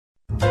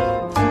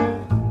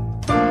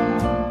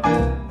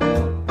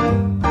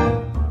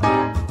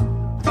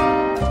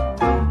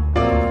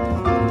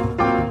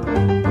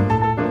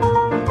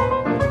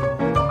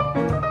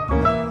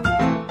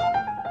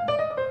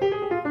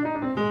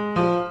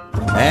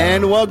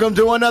And welcome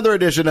to another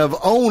edition of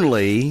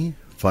Only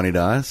Funny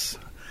to Us.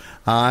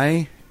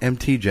 I am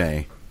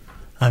TJ.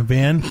 I'm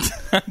Ben.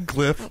 I'm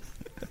Cliff.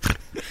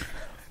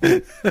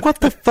 What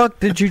the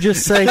fuck did you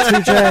just say,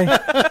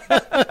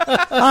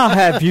 TJ? I'll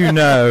have you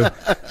know,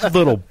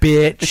 little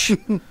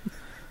bitch.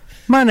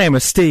 My name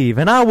is Steve,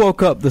 and I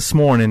woke up this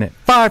morning at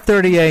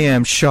 5:30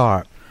 a.m.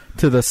 sharp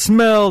to the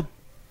smell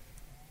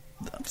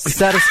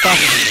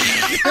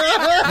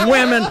satisfying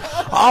women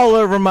all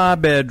over my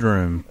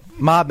bedroom.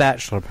 My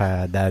bachelor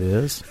pad, that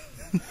is.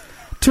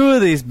 Two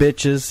of these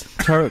bitches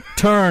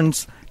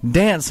turns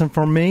dancing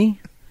for me,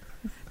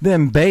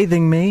 then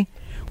bathing me,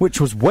 which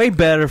was way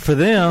better for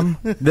them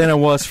than it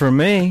was for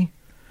me.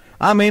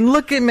 I mean,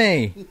 look at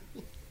me.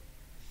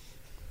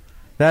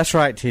 That's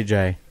right,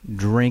 TJ.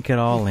 Drink it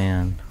all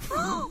in.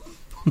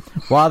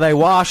 While they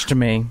washed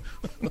me,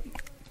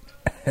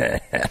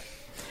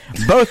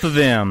 both of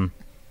them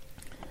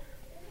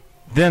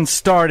then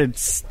started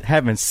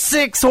having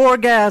 6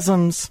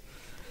 orgasms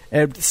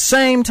at the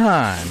same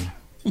time.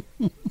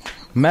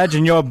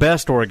 Imagine your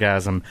best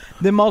orgasm.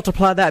 Then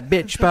multiply that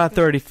bitch by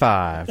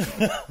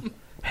 35.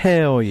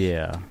 Hell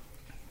yeah.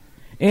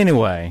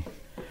 Anyway,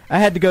 I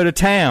had to go to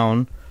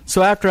town,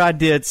 so after I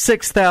did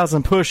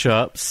 6,000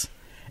 push-ups,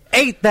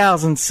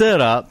 8,000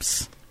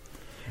 sit-ups,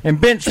 and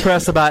bench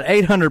press about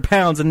 800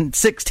 pounds in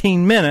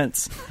 16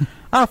 minutes,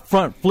 I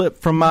front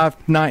flipped from my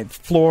 9th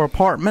floor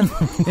apartment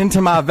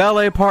into my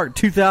valet park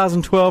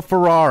 2012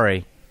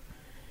 Ferrari.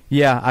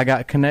 Yeah, I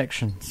got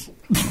connections.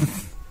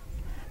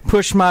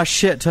 Pushed my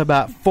shit to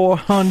about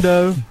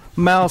 400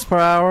 miles per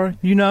hour,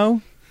 you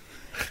know?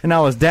 And I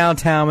was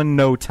downtown in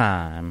no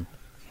time.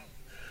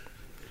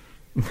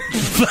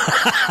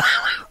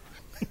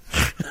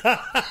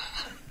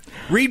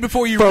 Read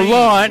before you For read.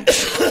 lunch,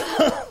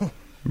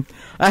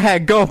 I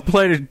had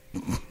gold-plated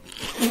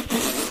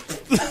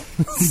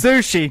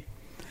sushi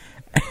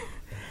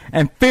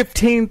and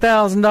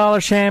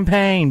 $15,000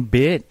 champagne,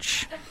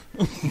 bitch.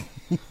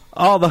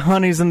 All the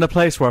honeys in the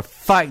place were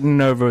fighting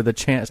over the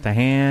chance to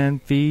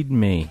hand feed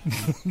me.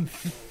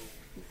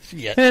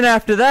 Shit. And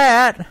after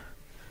that,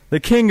 the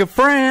King of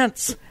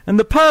France and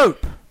the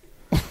Pope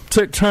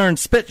took turns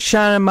spit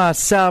shining my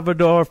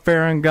Salvador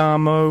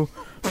Ferragamo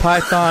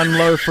Python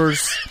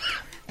loafers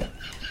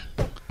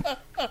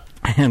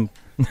and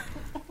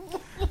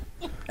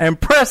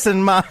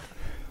pressing my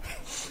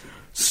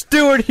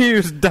Stuart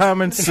Hughes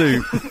diamond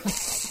suit.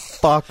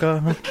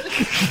 Fucker.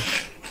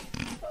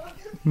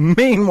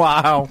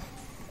 Meanwhile,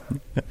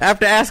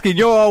 after asking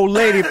your old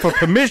lady for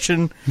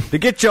permission to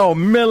get your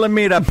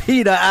millimeter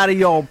Peter out of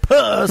your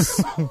purse,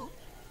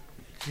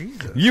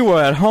 you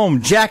were at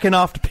home jacking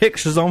off to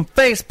pictures on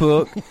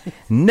Facebook,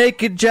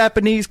 naked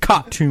Japanese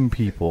cartoon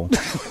people.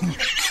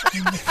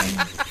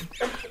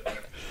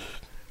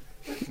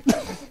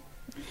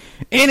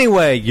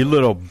 Anyway, you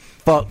little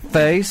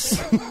fuckface,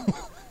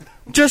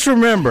 just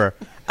remember,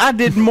 I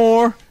did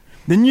more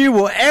than you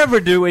will ever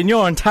do in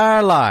your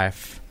entire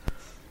life.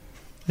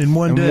 In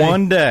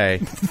one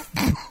day.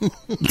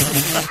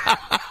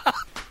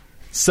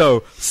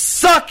 So,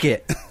 suck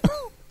it,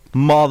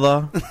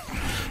 mother.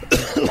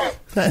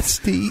 That's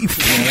Steve.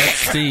 Yeah,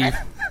 that's Steve.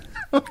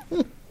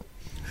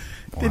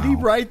 Did he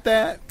write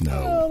that?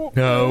 No.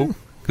 No.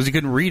 Because he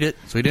couldn't read it,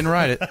 so he didn't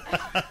write it.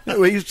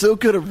 Well, he still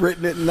could have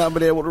written it and not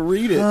been able to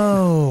read it.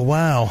 Oh,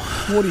 wow.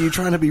 What are you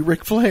trying to be,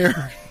 Ric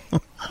Flair?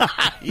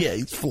 Yeah,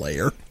 he's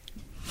Flair.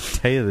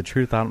 Tell you the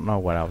truth, I don't know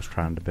what I was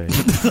trying to be.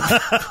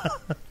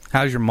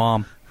 How's your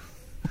mom?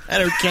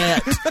 And her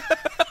cat.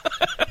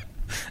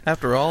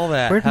 After all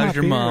that, Where'd my how's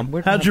your beer- mom?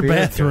 where'd my How's your beer go?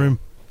 bathroom?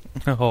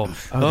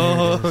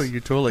 Oh,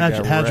 your toilet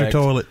got How's your wrecked.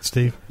 toilet,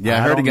 Steve? Yeah,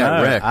 I heard it don't got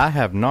know. wrecked. I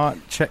have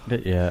not checked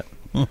it yet.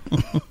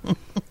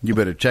 You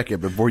better check it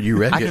before you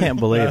wreck I it. can't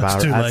believe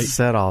It's too I late.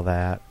 said all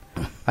that.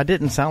 I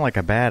didn't sound like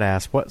a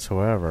badass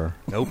whatsoever.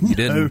 Nope, you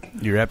didn't.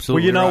 You're Well,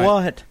 absolutely you know right.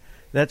 what?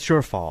 That's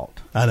your fault.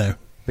 I know.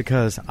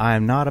 Because I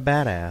am not a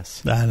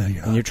badass. I know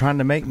you're And you're trying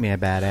to make me a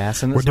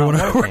badass, and We're it's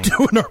not we're working.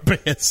 doing our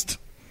best.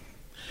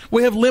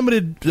 We have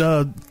limited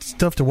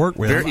stuff to work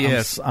with. Very-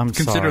 yes, I'm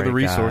consider sorry, the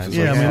resources. guys.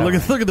 Yeah, I mean,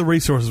 Yeah. look at the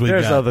resources we've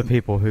There's got. other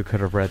people who could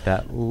have read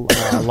that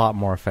a lot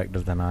more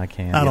effective than I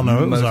can. I don't know.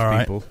 It was Most all right.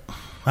 people.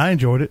 I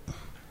enjoyed it.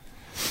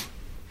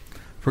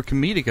 For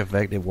comedic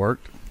effect, it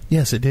worked.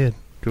 Yes, it did.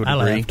 To a I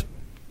degree. laughed.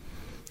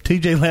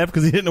 TJ laughed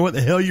because he didn't know what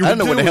the hell you were I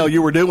didn't know what the hell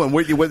you were doing.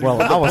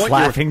 Well, I was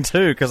laughing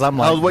too because I'm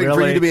like, I was waiting for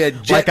really? you to be a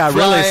jet like I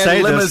really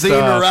say flying, this limousine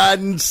stuff.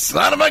 riding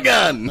son of a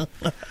gun.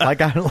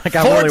 Like I Four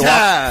really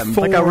times.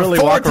 walk, like I really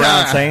Four walk around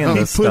times. saying He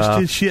this pushed stuff.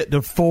 his shit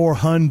to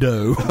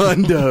 400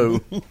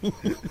 Hundo.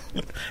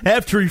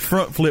 after he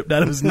front flipped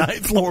out of his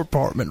 9th floor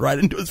apartment right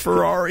into his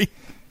Ferrari.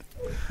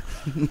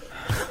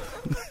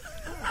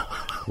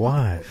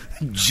 What?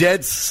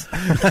 Jets,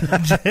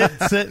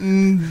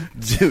 Sitting,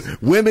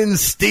 women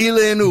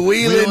stealing, wheeling,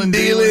 Wheeling, dealing,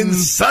 dealing.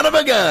 son of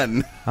a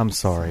gun. I'm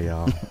sorry,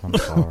 y'all. I'm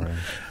sorry.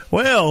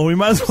 Well, we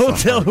might as well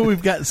tell who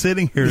we've got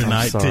sitting here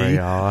tonight, Sorry, T.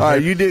 y'all. All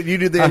right, you do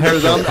the I hope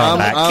intros. you'll come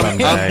back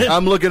someday.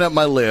 I'm looking up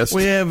my list.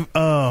 We have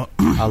I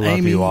love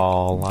Amy, you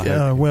all. I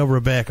hope- well,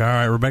 Rebecca. All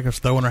right, Rebecca's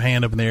throwing her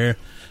hand up in the air.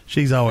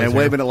 She's always and there.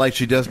 waving it like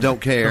she just don't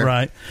care.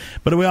 Right.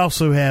 But we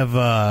also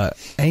have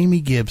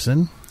Amy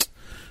Gibson,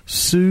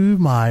 Sue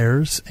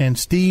Myers, and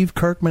Steve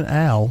Kirkman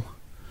Owl,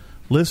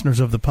 listeners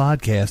of the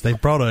podcast. They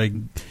brought a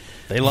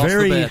They lost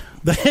the bet.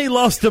 They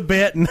lost a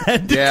bet and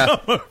had to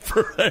come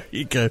over. There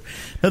you go.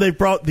 Now they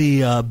brought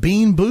the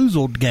Bean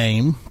Boozled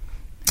game,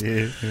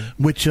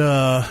 which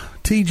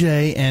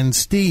TJ and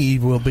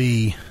Steve will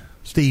be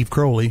Steve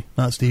Crowley,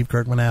 not Steve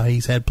Kirkman. Now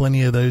he's had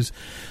plenty of those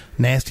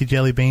nasty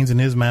jelly beans in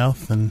his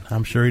mouth, and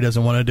I'm sure he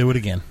doesn't want to do it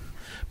again.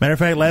 Matter of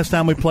fact, last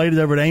time we played it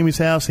over at Amy's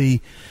house,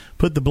 he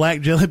put the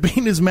black jelly bean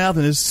in his mouth,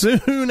 and as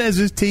soon as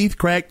his teeth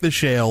cracked the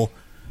shell,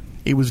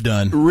 he was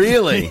done.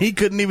 Really? He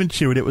couldn't even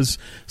chew it. It was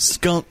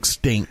skunk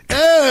stink.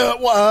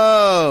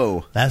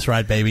 Whoa! That's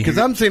right, baby. Because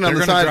I'm seeing on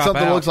They're the gonna side drop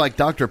something that out. looks like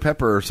Dr.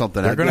 Pepper or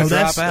something. They're gonna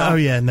drop out. Oh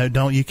yeah, no,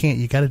 don't. You can't.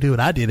 You got to do it.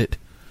 I did it.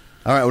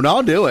 All right, well,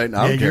 I'll do it.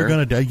 I don't care. You're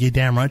gonna do. You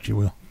damn right you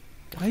will.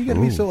 Why you got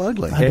to be so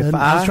ugly?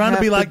 I was trying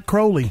to be like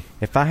Crowley.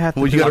 If I have to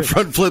Well, you do got to it-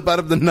 front flip out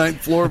of the 9th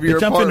floor of your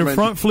Jump apartment. in the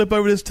front, flip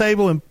over this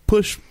table, and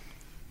push.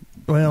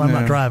 Well, I'm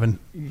not driving.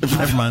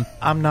 Never mind.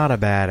 I'm not a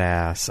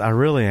badass. I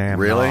really am.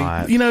 Really?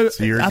 Not. You know,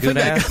 So you're a I good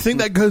think ass? I think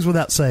that goes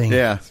without saying.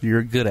 Yeah. You're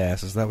a good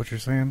ass. Is that what you're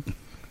saying?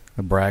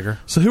 A bragger.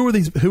 So who are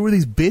these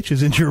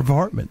bitches in your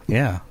apartment?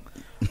 Yeah.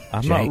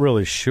 I'm not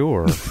really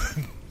sure.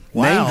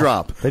 Wow. Name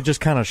drop. They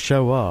just kind of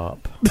show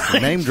up.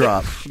 Name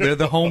drop. They're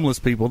the homeless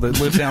people that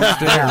live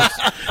downstairs.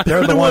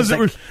 They're the ones that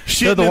were They're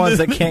shitting the in ones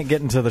that can't get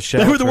into the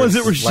shelters. They were the ones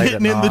that were late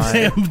at shitting in the night.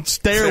 damn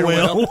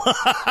stairwell.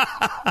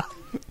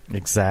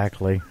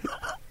 Exactly.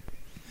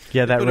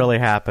 Yeah, that really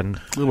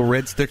happened. Little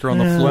red sticker on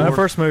the Yeah. floor. When I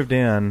first moved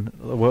in,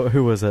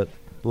 who was it?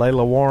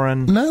 Layla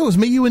Warren. No, it was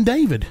me, you, and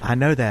David. I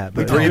know that,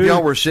 but The three of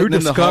y'all were who shitting in the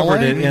discovered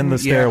hallway? it in the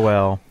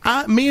stairwell?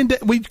 Me and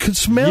we could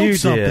smell You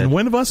something. did.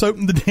 One of us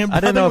opened the damn. I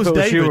didn't know think if it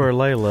was David. you or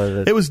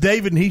Layla. It was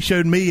David, and he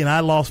showed me, and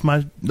I lost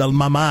my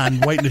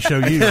mind waiting to show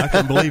you. I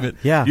couldn't believe it.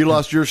 Yeah, You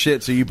lost your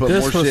shit, so you put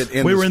This more was- shit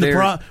in we the were in the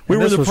stairs. we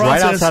were in this the was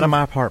process right outside of of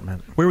my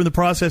apartment. We were in the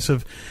process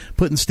of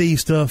putting Steve's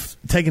stuff,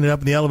 taking it up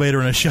in the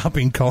elevator in a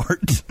shopping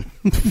cart.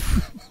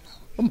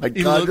 Oh, my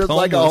You God, look just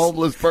like a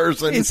homeless. homeless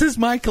person. This is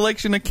my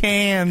collection of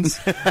cans.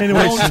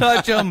 Anyway, Don't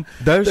touch them.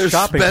 Those They're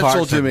shopping special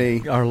carts to are,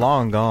 me. are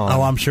long gone.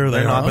 Oh, I'm sure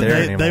They're they not are. But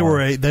there they anymore.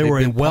 were a They've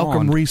been welcome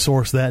pawned.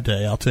 resource that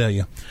day. I'll tell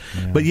you.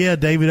 But yeah,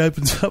 David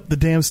opens up the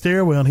damn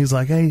stairwell and he's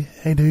like, "Hey,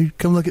 dude,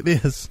 come look at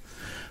this."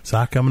 So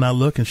I come and I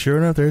look, and sure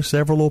enough, there's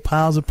several little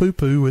piles of poo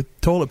poo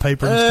with toilet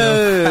paper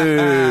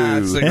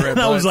and stuff. Oh. Cigarette And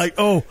I was butts.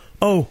 like,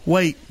 "Oh,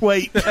 wait."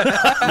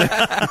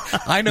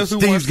 I know who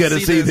Steve's wants got to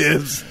see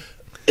this.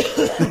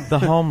 this. The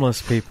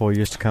homeless people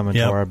used to come into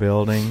Yep. our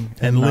building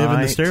And at live in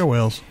the night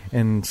stairwells.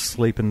 and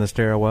sleep in the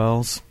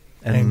stairwells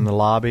and in And- the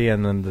lobby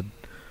and then the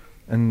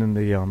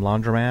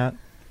laundromat.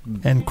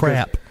 And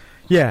crap.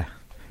 Yeah,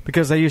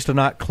 because they used to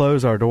not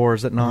close our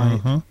doors at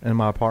night Mhm. in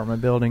my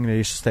apartment building. They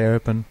used to stay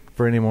open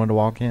for anyone to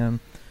walk in.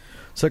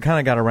 So it kind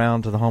of got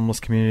around to the homeless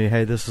community.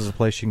 Hey, this is a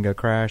place you can go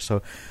crash.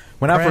 So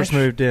when I first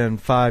Crash? moved in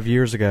 5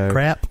 years ago,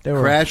 Crap. there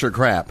were Crash or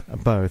crap?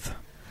 both.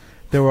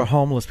 There were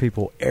homeless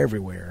people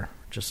everywhere,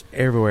 just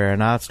everywhere,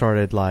 and I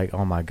started like,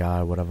 oh my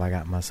God, what have I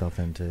gotten myself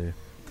into?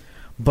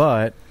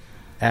 But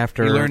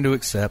after You learn to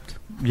accept.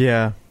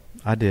 yeah,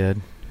 I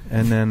did.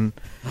 And then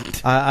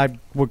I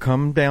would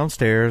come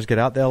downstairs, get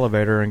out the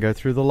elevator, and go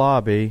through the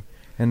lobby,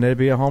 and there'd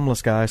be a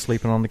homeless guy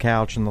sleeping on the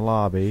couch in the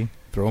lobby.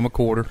 Throw them a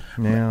quarter.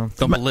 Yeah.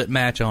 Thump a lit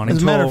match on As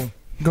him. a matter of,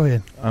 go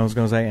ahead. I was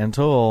going to say,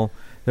 until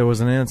there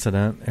was an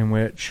incident in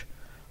which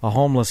a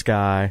homeless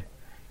guy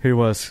who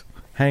was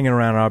hanging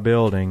around our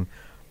building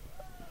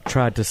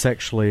tried to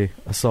sexually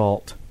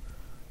assault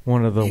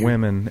one of the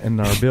women in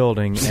our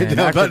building. And I'm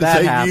after about to that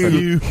say happened,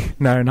 you.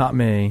 No, not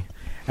me.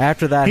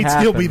 After that He'd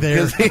happened, still be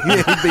there. Because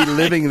he'd be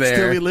living Still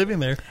there. be living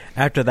there.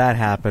 After that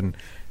happened,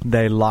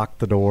 they locked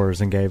the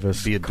doors and gave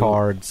us Be a dork.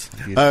 cards.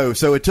 Oh,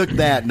 so it took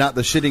that, not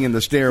the shitting in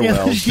the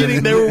stairwell. Yeah,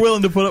 shitting, they were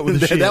willing to put up with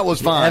the shit. That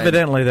was fine.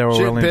 Evidently, they were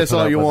Shit, willing to piss put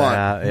all up you with want.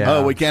 that. Yeah.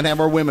 Oh, we can't have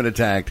our women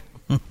attacked.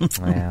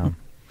 Yeah.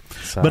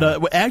 So,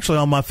 But actually,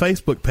 on my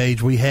Facebook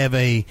page, we have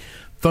a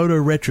photo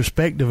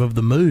retrospective of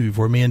the move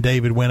where me and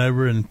David went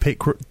over and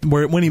picked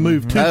when he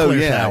moved to Oh, Claire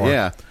yeah, Tower.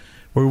 yeah.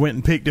 Where we went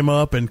and picked him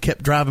up and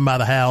kept driving by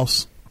the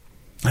house.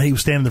 And he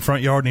was standing in the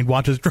front yard and he'd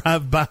watch us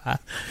drive by.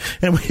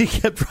 And we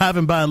kept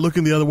driving by and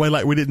looking the other way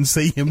like we didn't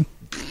see him.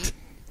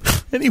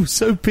 And he was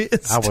so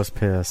pissed. I was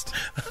pissed.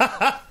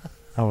 I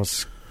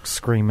was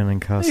screaming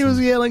and cussing. He was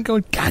yelling,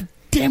 going, "God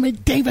damn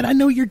it, David, I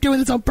know you're doing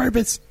this on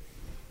purpose."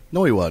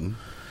 No, he wasn't.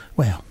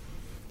 Well,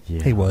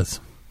 Yeah. he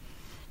was.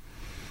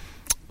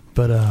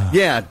 But,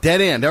 Yeah,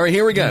 dead end. All right,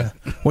 here we go.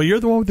 yeah. Well, you're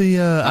the one with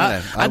the, I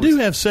know. I do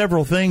have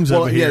several things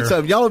Well, over yeah. here.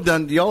 So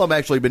y'all have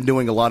actually been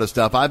doing a lot of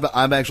stuff.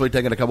 I've actually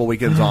taken a couple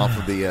weekends off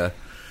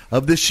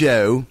of the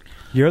show.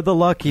 You're the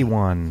lucky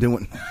one.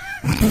 Doing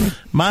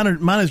Mine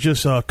is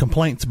just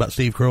complaints about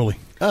Steve Crowley.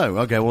 Oh,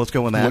 okay. Well, let's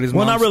go with that. What is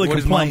Well, not Mom's- really what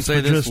does Mom complaints, say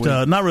but this just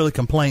week? not really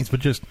complaints, but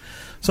just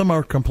some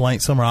are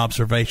complaints, some are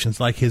observations,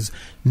 like his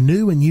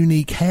new and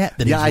unique hat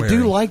that Yeah, he's I do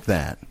wearing. like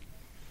that.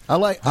 I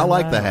like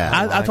the hat.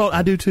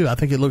 I do too. I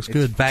think it looks It's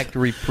good.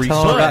 factory pre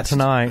Tell her about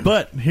tonight.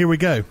 But here we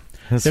go.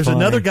 It's There's funny.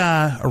 another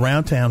guy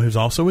around town who's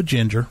also a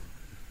ginger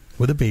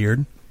with a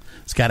beard.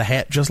 He's got a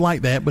hat just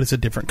like that, but it's a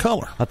different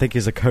color. I think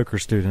he's a Coker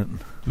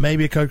student.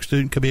 Maybe a Coke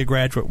student, could be a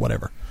graduate,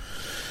 whatever.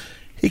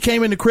 He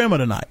came into Crema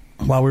tonight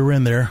while we were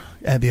in there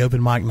at the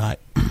open mic night.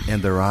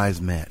 And their eyes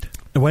met.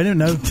 Wait a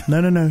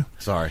minute, no.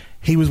 Sorry.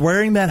 He was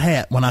wearing that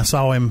hat when I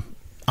saw him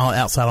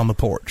outside on the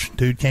porch.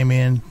 Dude came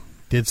in,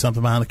 did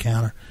something behind the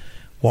counter,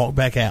 walked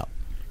back out.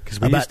 Because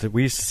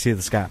we used to see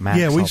the Scott Max.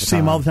 Yeah, we all used to see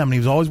him all the time, and he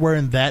was always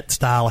wearing that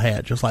style of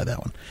hat, just like that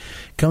one.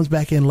 Comes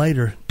back in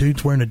later,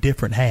 dude's wearing a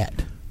different hat.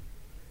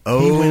 Oh.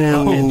 He went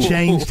out and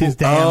changed his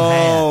damn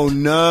Oh, hat.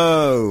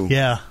 no.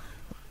 Yeah,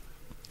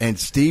 And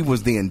Steve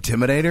was the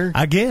intimidator?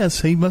 I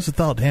guess he must have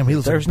thought, damn, he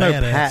looks There's like no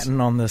a badass.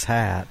 patent on this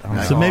hat.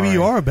 I'm So maybe sorry.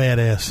 you are a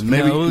badass.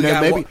 Maybe No, the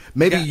guy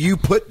maybe guy- you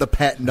put the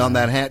patent on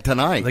that hat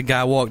tonight. The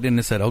guy walked in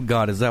and said, "Oh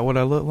God, is that what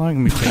I look like?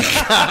 Let me change,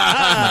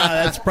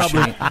 That's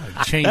probably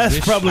change that's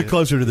this probably shit.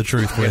 closer to the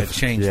truth. Yeah, With.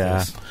 change Yeah.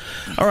 this."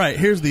 All right,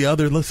 here's the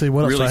other. Let's see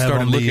what Really else I have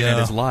started on looking the. at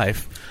his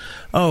life.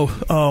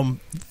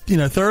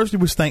 Thursday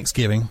was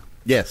Thanksgiving.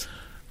 Yes.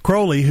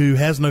 Crowley, who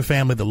has no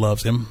family that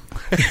loves him,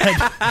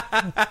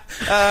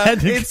 had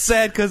to, It's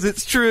sad because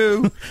it's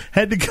true.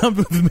 had to come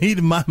with me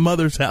to my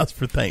mother's house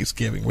for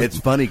Thanksgiving. It's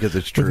funny because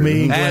it's true. with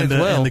me, As Glenda,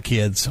 well. and the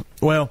kids.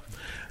 Well,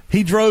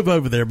 he drove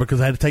over there because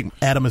I had to take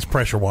Adam his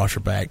pressure washer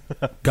back.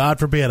 God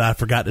forbid I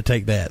forgot to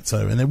take that.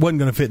 So, and it wasn't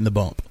going to fit in the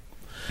bump.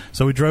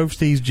 So we drove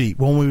Steve's Jeep.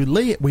 When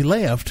we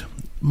left,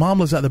 Mom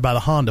lives out there by the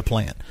Honda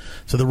plant.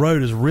 So the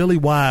road is really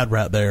wide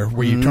right there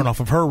where you turn off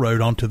of her road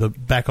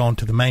back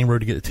onto the main road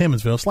to get to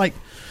Timmonsville.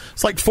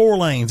 It's like 4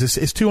 lanes.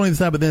 It's 2 on either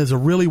side, but then there's a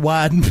really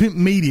wide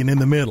median in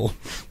the middle.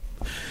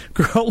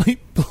 Crowley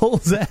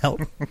pulls out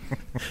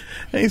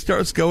and he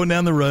starts going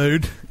down the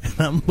road, and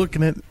I'm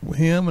looking at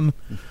him and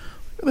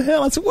what the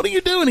hell? I said, "What are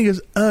you doing?" He goes,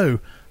 "Oh,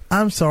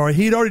 I'm sorry."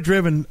 He'd already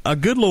driven a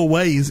good little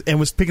ways and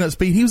was picking up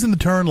speed. He was in the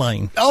turn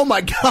lane. Oh,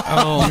 my God.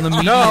 Oh, on the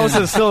median. No, I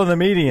was still in the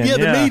median. Yeah,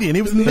 the median.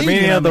 He was in the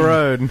median, of the I mean.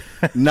 road.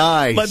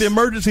 Nice. Like the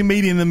emergency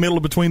median in the middle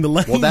between the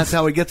lanes. Well, that's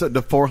how he gets it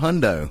to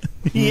 400.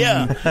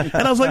 Yeah. And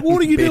I was like, "What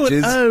are you doing?"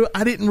 Bitches. "Oh,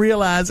 I didn't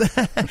realize."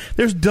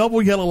 There's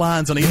double yellow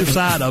lines on either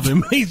side of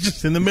him. He's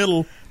just in the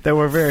middle. They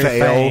were very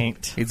Fail.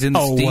 faint. It's in the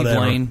Oh, Steve whatever.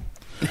 lane.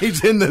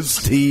 He's in the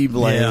Steve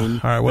lane. Yeah.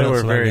 All right, what They else were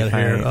have I very got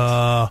here?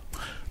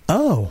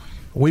 faint.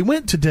 We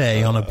went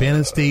today on a Ben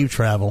and Steve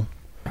travel,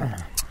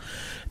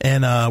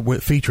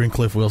 and featuring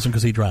Cliff Wilson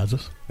because he drives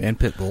us, And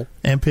Pitbull.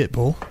 and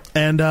Pitbull,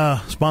 and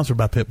sponsored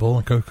by Pitbull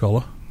and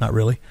Coca-Cola. Not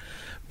really,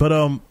 but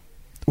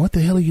what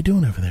the hell are you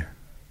doing over there?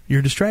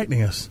 You're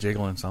distracting us.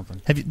 Jiggling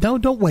something. Have you?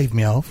 Don't wave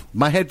me off.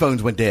 My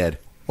headphones went dead.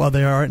 Well,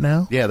 they are right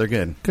now. Yeah, they're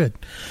good. Good.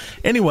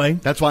 Anyway,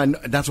 That's why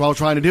I was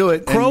trying to do it.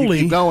 And Crowley,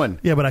 you keep going.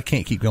 Yeah, but I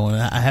can't keep going.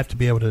 I have to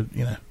be able to,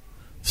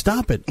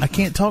 stop it. I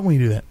can't talk when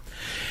you do that.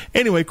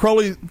 Anyway,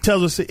 Crowley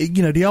tells us,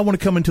 do y'all want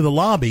to come into the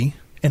lobby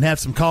and have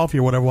some coffee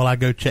or whatever while I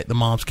go check the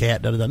mom's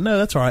cat? Da-da-da. No,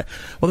 that's all right.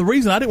 Well, the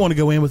reason I didn't want to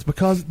go in was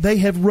because they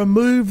have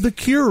removed the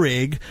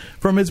Keurig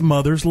from his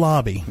mother's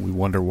lobby. We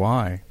wonder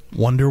why.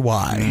 Wonder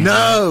why.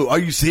 No, are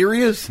you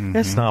serious?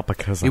 It's not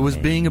because of It was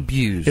me. being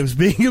abused. It was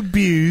being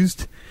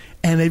abused,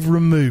 and they've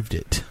removed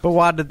it. But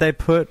why did they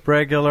put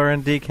regular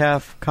and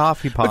decaf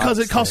coffee pots? Because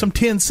it cost them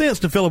 10 cents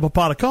to fill up a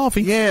pot of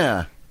coffee.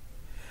 Yeah.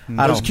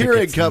 I Those don't think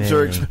Keurig it's cups me.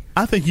 are.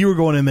 I think you were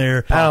going in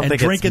there I don't and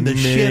think it's drinking the me,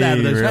 shit out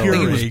of those really. I think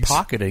he was Keurigs.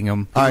 pocketing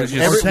them. All right,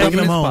 Or taking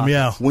them home,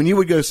 yeah. When you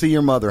would go see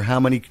your mother, how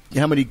many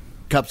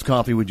cups of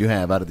coffee would you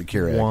have out of the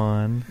Keurig?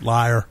 One.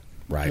 Liar.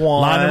 Right.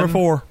 One. Lie number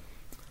 4.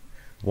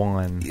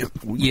 One.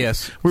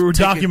 Yes. We were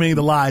Take documenting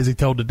the lies he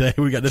told today.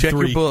 We got to Check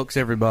 3. your books,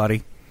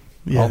 everybody.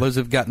 Yeah. All those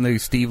have gotten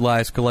those Steve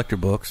Lies collector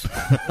books.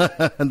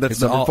 And that's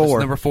It's number 4. It's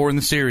number 4 in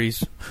the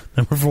series.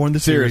 Number 4 in the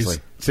series.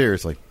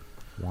 Seriously.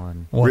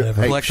 One.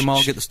 Whatever. Hey, Collect them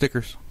all, get the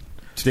stickers.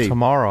 Steve.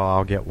 Tomorrow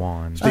I'll get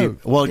one.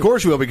 Steve. Well, of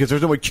course you will because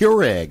there's no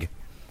Keurig.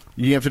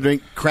 You have to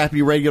drink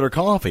crappy regular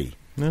coffee.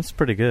 That's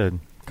pretty good.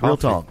 Real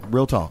Coffee.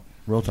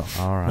 talk.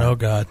 All right. Oh,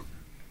 God.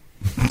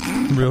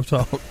 Real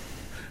talk.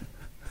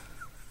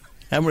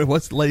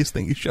 What's the latest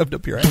thing you shoved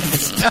up your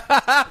ass?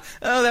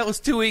 Oh, that was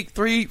 2 weeks,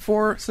 3,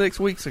 4, 6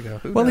 weeks ago.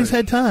 Who Well, knows? he's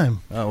had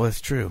time. Oh, that's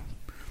true.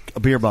 A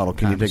beer bottle.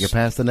 Can you take it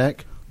past the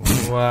neck?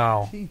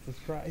 Wow. Jesus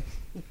Christ.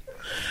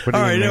 What do All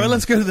you right, mean? anyway,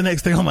 let's go to the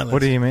next thing on my list.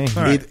 What do you mean?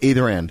 All right.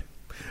 Either end.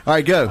 All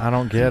right, go. I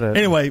don't get it.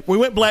 Anyway, we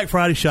went Black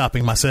Friday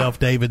shopping, myself,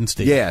 David, and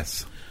Steve.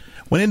 Yes.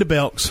 Went into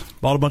Belk's,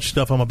 bought a bunch of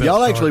stuff on my Belk's Y'all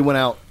card. actually went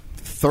out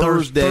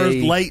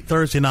Thursday. late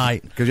Thursday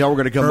night. Because y'all were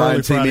going to come by Early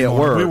and see Friday me at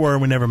morning. work. We were,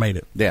 and we never made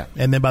it. Yeah.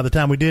 And then by the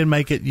time we did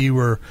make it,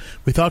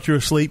 we thought you were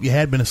asleep. You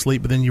had been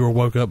asleep, but then you were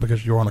woke up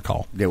because you were on a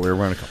call. Yeah, we were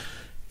running a call.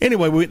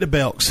 Anyway, we went to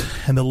Belk's,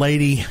 and the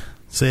lady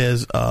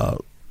says,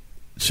 so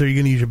you're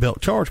going to use your Belk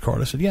charge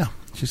card? I said, yeah.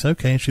 She said,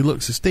 okay. And she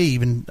looks at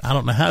Steve, and I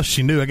don't know how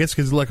she knew. I guess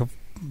because he's like a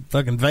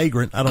fucking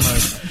vagrant. I don't know.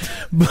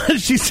 But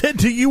she said,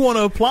 do you want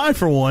to apply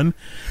for one?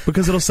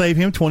 Because it'll save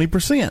him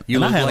 20%. You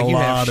and I look had like a you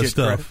have lot of shit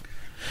stuff. credit.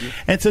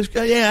 And so,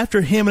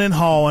 after hemming and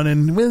hawing,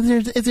 and well,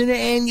 is there an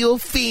annual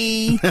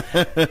fee?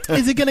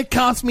 Is it going to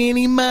cost me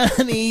any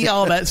money?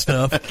 All that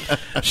stuff.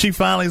 She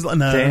finally's like,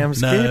 Damn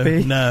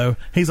Skippy. no.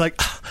 He's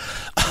like,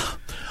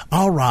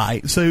 all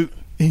right. So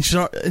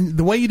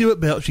the way you do it,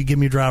 Belt, you give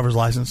me your driver's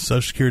license,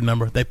 social security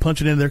number. They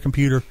punch it into their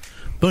computer.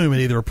 Boom, it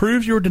either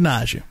approves you or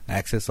denies you.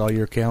 Access all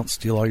your accounts,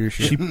 steal all your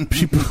shit.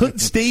 She put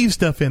Steve's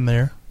stuff in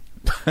there.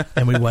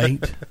 And we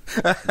wait.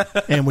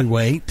 And we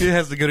wait. It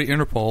has to go to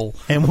Interpol.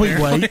 And we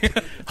wait.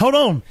 Hold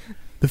on.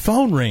 The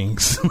phone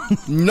rings.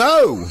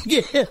 No.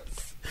 Yes.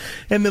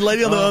 And the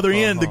lady on the other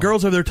end, the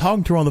girl's over there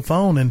talking to her on the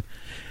phone, and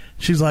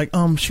she's like,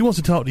 she wants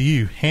to talk to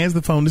you. Hands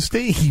the phone to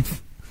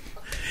Steve.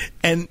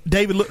 And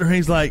David looked at her and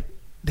he's like,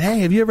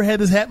 Dang, have you ever had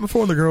this happen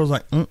before? And the girl's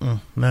like,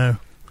 no.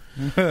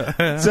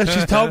 So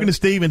she's talking to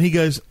Steve, and he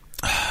goes,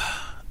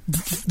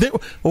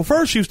 well,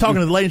 first she was talking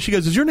to the lady, and she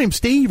goes, is your name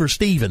Steve or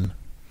Steven?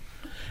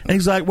 And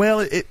he's like,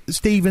 well,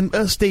 Steve.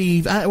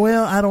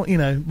 I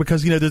don't,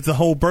 because, there's the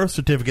whole birth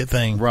certificate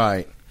thing.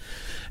 Right.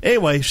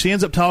 Anyway, she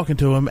ends up talking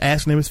to him,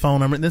 asking him his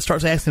phone number, and then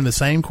starts asking him the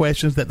same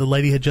questions that the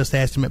lady had just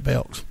asked him at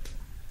Belk's.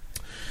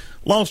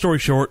 Long story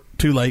short,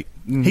 too late.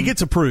 Mm-hmm. He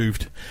gets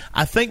approved.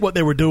 I think what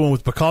they were doing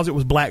was because it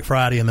was Black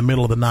Friday in the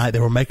middle of the night, they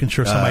were making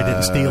sure somebody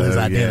didn't steal his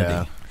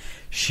identity.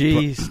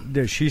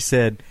 Yeah. She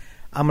said,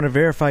 I'm going to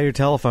verify your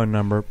telephone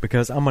number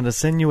because I'm going to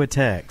send you a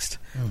text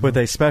with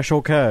a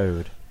special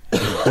code.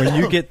 When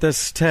you get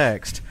this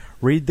text,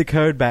 read the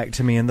code back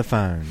to me in the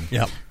phone.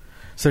 Yep.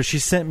 So she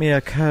sent me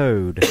a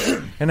code,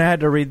 and I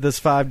had to read this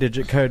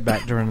 5-digit code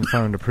back to her on the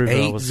phone to prove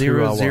that I was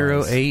who I was.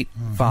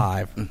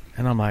 80085.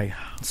 And I'm like,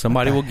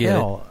 somebody will get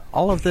it.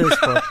 All of this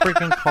for a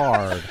freaking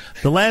card.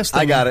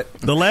 I got it.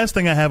 The last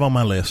thing I have on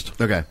my list.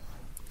 Okay.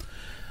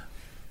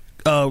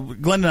 Glenn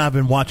and I have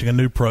been watching a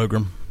new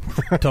program.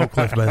 I told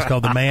Cliff about it. It's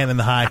called The Man in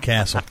the High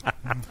Castle.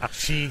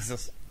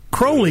 Jesus.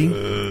 Crowley,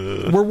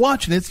 we're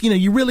watching it.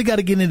 You really got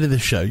to get into the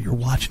show. You're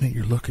watching it.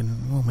 You're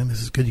looking, oh, man,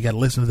 this is good. You got to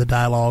listen to the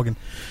dialogue. And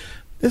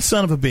this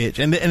son of a bitch,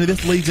 and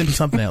this leads into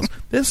something else.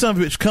 This son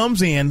of a bitch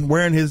comes in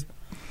wearing his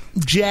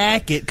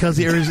jacket because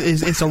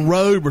it's a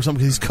robe or something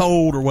because he's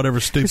cold or whatever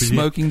stupid. His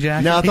smoking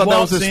jacket? No, I thought that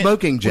was a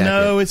smoking jacket.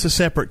 No, it's a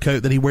separate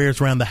coat that he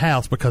wears around the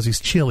house because he's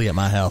chilly at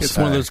my house. It's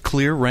one of those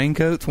clear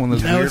raincoats. One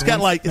of those. No, weird it's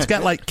got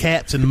ones? like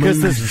caps and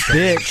moons. Because this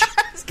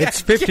bitch, it's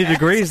 50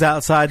 degrees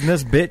outside, and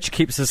this bitch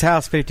keeps his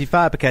house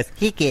 55 because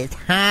he gets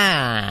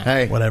high.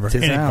 Hey, whatever.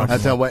 His house.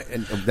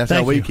 That's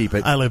how we keep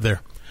it. I live there.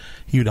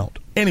 You don't.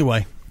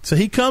 Anyway, so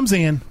he comes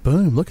in.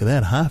 Boom! Look at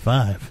that high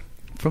five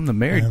from the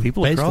married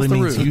people across the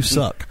basically room. means you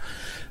suck.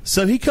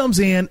 So he comes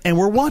in, and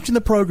we're watching the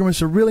program.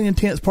 It's a really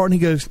intense part, and he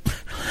goes,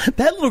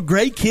 that little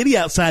gray kitty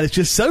outside is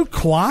just so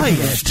quiet.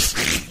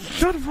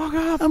 Shut the fuck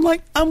up. I'm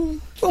like,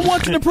 I'm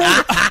watching the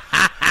program.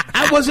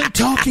 I wasn't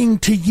talking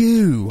to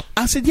you.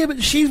 I said, yeah,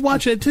 but she's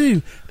watching it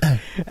too.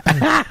 I'm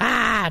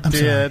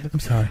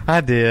sorry. I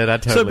did. I totally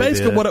did. So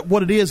basically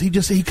what it is,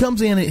 he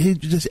comes in, and he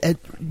just, at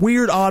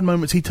weird, odd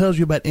moments, he tells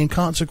you about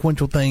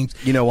inconsequential things.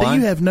 You know why?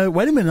 That you have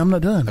wait a minute, I'm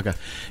not done. Okay.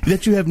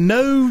 That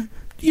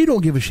you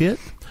don't give a shit.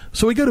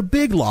 So we go to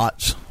Big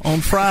Lots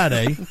on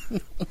Friday.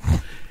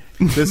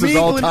 This is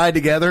all tied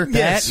together?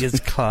 Yes. That is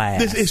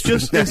class. It's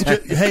just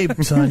hey,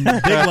 son,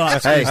 Big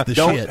Lots is the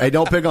shit. Hey,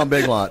 don't pick on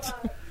Big Lots.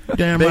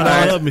 Damn right,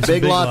 I love me some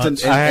Big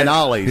Lots and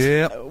Ollie's.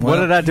 Yep. What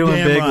did I do in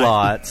Damn Big right.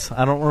 Lots?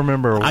 I don't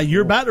remember.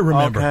 You're about to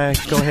remember. Okay,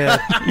 go ahead.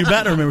 You're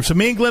about to remember. So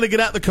me and Glenna get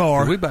out of the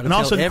car, We about to and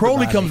all of a tell sudden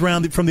Crowley everybody. comes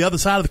around from the other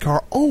side of the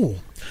car. Oh,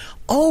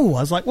 I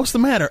was like, what's the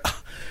matter?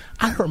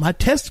 I hurt my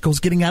testicles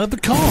getting out of the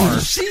car.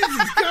 Jesus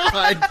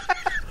God.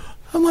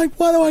 I'm like,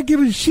 why do I give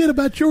a shit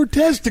about your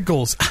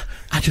testicles?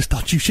 I just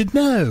thought you should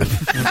know.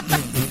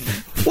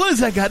 What has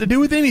that got to do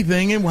with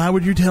anything, and why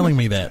would you telling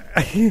me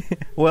that?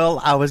 Well,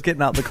 I was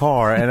getting out the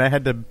car, and I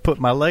had to put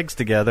my legs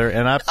together,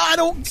 and I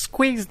don't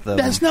squeeze them.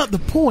 That's not the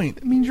point.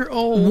 It means you're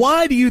old.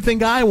 Why do you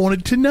think I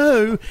wanted to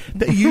know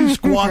that you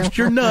squashed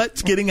your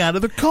nuts getting out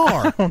of the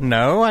car?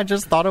 No, I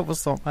just thought it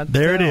was something.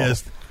 There it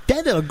is.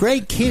 That little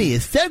gray kitty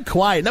is so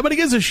quiet. Nobody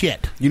gives a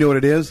shit. You know what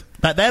it is?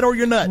 About that or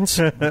your nuts.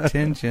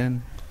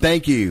 Attention.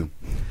 Thank you.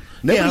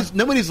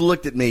 Nobody's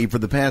looked at me for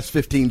the past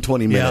 15,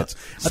 20 minutes.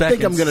 Yeah. I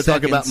think I'm going to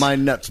talk about my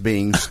nuts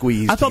being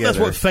squeezed I thought together.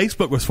 that's what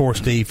Facebook was for,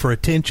 Steve, for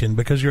attention,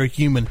 because you're a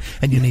human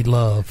and you need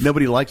love.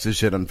 Nobody likes this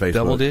shit on Facebook.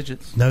 Double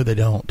digits. No, they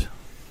don't.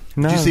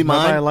 No, Did you see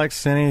mine? Nobody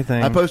likes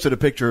anything. I posted a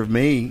picture of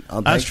me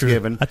on That's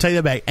Thanksgiving. true. I tell you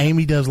that back.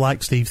 Amy does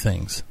like Steve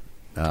things.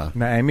 Now,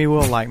 Amy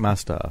will like my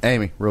stuff.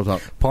 Amy, real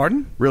talk.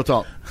 Pardon? Real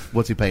talk.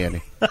 What's he paying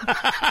me?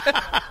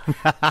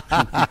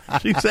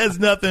 She says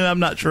nothing. I'm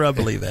not sure I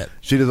believe that.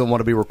 She doesn't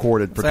want to be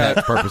recorded for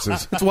tax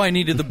purposes. That's why I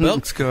needed the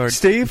Belks card.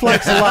 Steve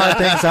likes a lot of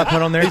things I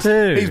put on there,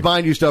 too. He's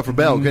buying you stuff for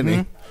Bell, couldn't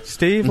he?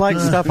 Steve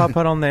likes stuff I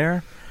put on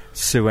there.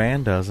 Sue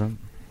Ann doesn't.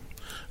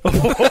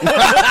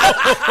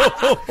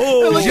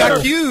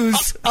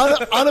 J'accuse.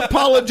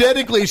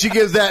 Unapologetically, she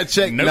gives that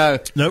check.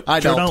 Nope. Nope, I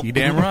sure don't. don't. You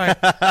damn right.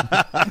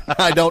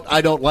 I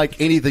don't like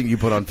anything you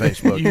put on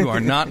Facebook. You are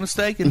not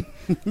mistaken.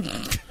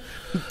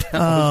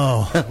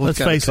 Oh, let's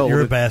kinda face it, cold.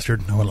 you're a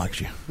bastard. No one likes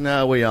you.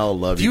 No, we all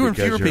love you. Fewer and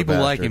because fewer you're a people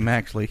like bastard. him,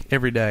 actually,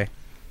 every day.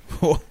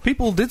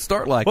 People did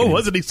start liking What him.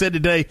 was it he said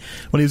today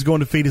when he was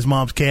going to feed his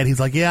mom's cat? He's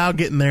like, yeah, I'll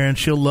get in there and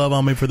she'll love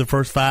on me for the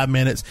first 5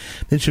 minutes.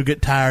 Then she'll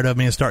get tired of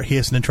me and start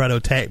hissing and try to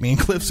attack me. And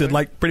Cliff said,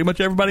 like pretty much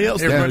everybody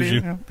else knows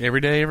you. Every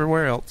day,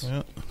 everywhere else.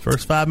 Yeah.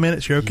 First 5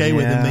 minutes, you're okay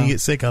with him. Yeah. Then you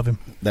get sick of him.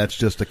 That's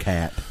just a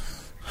cat.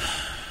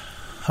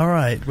 All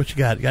right. What you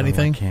got? Got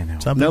anything? I can't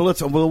help. Something? No,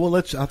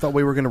 let's. I thought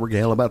we were going to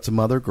regale about some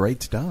other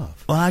great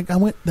stuff. Well, I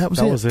went. That was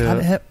That it. was it. I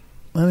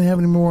didn't have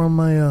any more on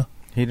my.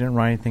 He didn't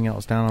write anything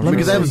else down. on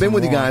Because I haven't there. been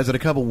with you guys in a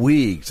couple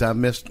weeks. I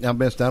missed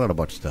out on a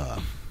bunch of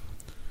stuff.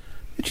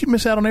 Did you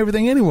miss out on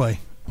everything anyway?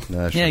 No,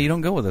 that's Yeah, true. you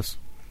don't go with us.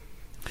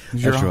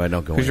 That's true. I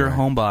don't go because you're a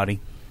anywhere. homebody.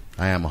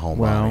 I am a homebody.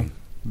 Well,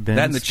 That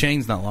and the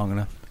chain's not long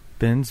enough.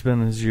 Ben's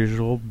been his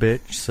usual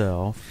bitch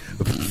self.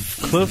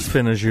 Cliff's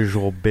been his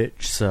usual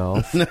bitch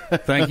self.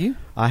 Thank you.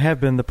 I have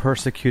been the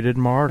persecuted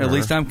martyr. At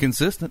least I'm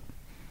consistent.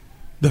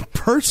 The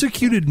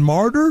persecuted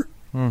martyr?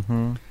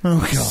 Mm-hmm. Oh,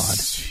 God.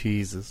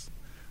 Jesus.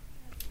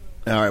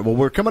 All right. Well,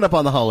 we're coming up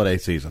on the holiday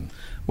season.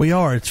 We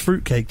are. It's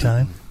fruitcake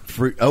time.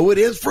 It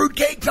is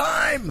fruitcake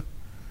time.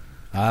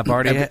 I've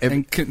already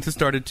If-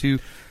 started to.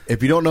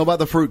 If you don't know about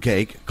the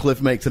fruitcake,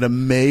 Cliff makes an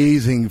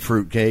amazing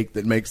fruitcake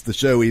that makes the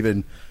show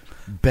even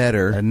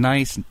better. A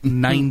nice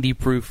 90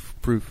 proof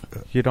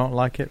You don't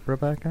like it,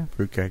 Rebecca?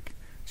 fruitcake.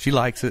 She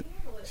likes it.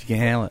 She can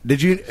handle it.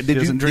 Did you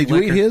doesn't drink eat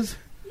liquor. his?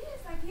 Yes,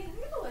 I can't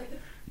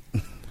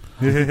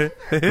handle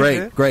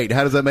it. Great.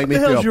 How does that make What me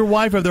the hell's feel? your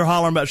wife over there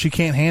hollering about she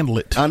can't handle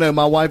it? I know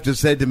my wife just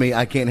said to me,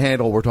 "I can't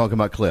handle." We're talking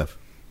about Cliff.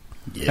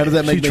 How does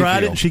that make She me tried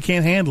feel? it and she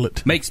can't handle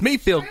it. Makes me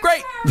feel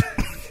great.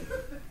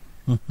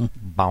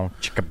 Bow,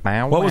 chicka,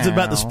 bow, What was it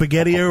about the wow.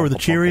 Spaghetti-O or the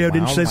Cheerio?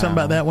 Didn't you say something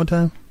about that one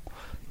time?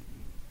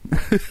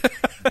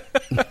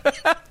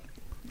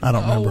 I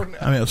don't remember.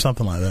 I mean, it was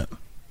something like that.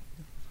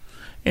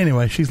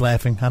 Anyway, she's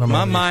laughing. I don't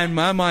know.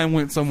 My mind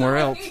went somewhere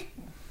else.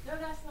 No,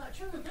 that's not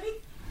true,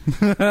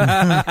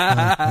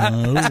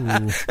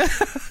 buddy.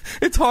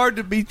 It's hard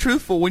to be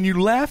truthful when you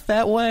laugh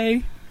that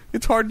way.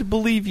 It's hard to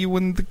believe you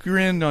when the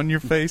grin on your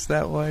face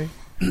that way.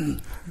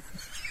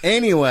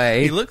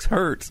 Anyway, He looks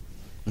hurt.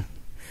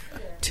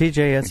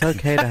 TJ, it's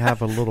okay to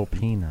have a little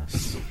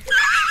penis.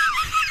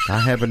 I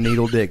have a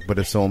needle dick, but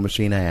a sewing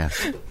machine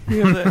ass.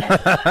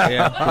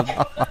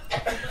 Yeah.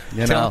 You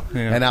know, Tell-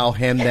 yeah. and I'll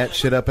hem that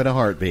shit up in a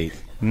heartbeat.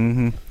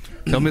 Mm-hmm.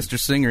 Tell Mr.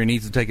 Singer he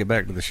needs to take it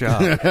back to the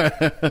shop.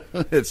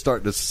 It's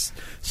starting to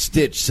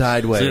stitch Is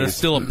sideways. it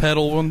still a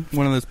pedal one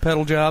of those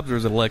pedal jobs, or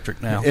is it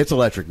electric now? It's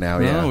electric now.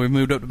 Yeah. Oh, we've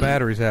moved up to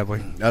batteries, have we?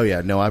 Oh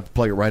yeah. No, I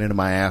plug it right into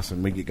my ass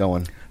and we get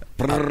going.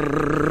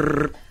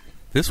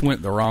 This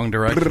went the wrong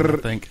direction, I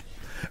think.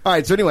 All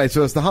right. So anyway,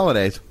 so it's the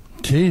holidays.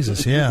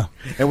 Jesus, yeah.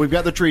 And we've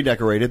got the tree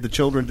decorated. The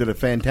children did a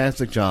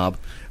fantastic job.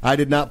 I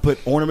did not put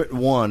ornament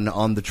 1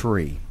 on the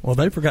tree. Well,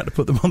 they forgot to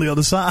put them on the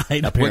other side.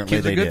 Apparently What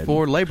kids they are good did.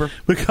 for, labor.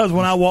 Because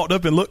when I walked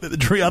up and looked at the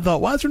tree, I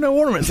thought, why is there no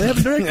ornaments? They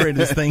haven't decorated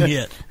this thing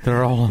yet.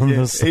 They're all on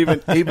the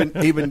side.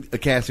 Even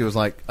Cassie was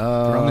like,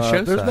 on the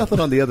show "There's side." nothing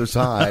on the other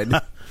side."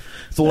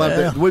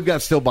 So we've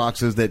got still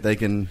boxes that they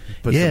can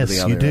put Yes,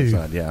 some you of the other do.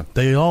 side. Yeah,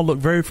 They all look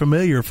very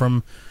familiar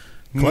from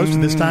close to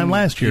this time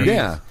last year.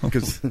 yeah.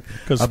 Because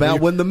 'Cause about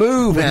we- when the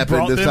move we happened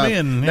brought this them time.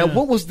 in, Now, yeah.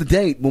 what was the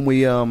date when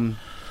we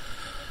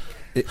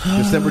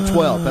December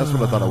 12th? That's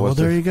what I thought it was. Well,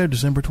 there you go,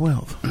 December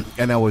 12th.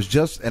 And I was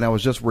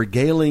just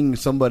regaling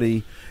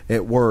somebody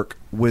at work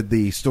with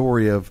the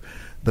story of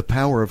the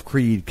power of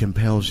Creed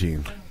compels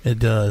you. It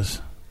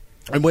does.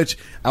 In which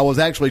I was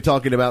actually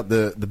talking about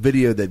the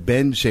video that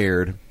Ben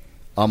shared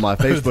on my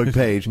Facebook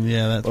page.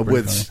 Yeah, that's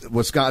pretty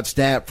with Scott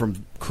Stapp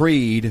from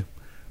Creed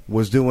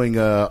was doing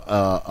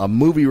a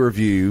movie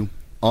review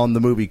on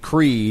the movie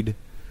Creed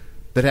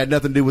that had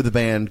nothing to do with the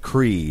band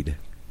Creed.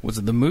 Was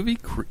it the movie?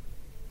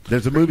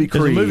 There's a movie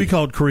Creed. There's a movie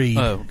called Creed.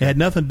 Oh, okay. It had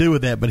nothing to do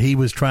with that, but he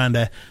was trying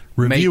to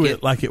review Make it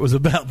it- like it was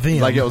about them.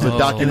 like it was a Oh.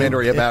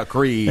 documentary about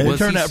Creed. And it Was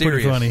turned he out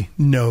pretty serious? funny.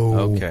 No.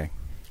 Okay.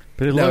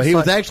 But it No, looks he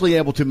like, was actually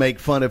able to make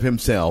fun of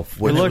himself.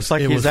 it Which looks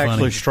like it he's was actually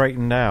funny.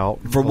 straightened out.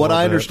 from a what little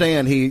I bit.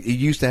 understand, he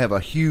used to have a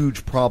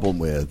huge problem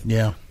with.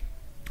 Yeah.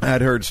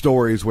 I'd heard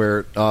stories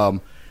where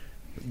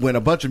when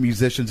a bunch of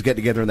musicians get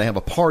together and they have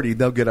a party,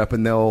 they'll get up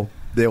and they'll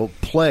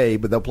play,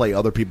 but they'll play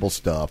other people's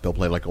stuff. They'll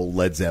play like old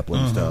Led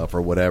Zeppelin stuff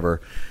or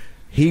whatever.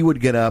 He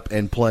would get up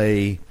and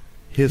play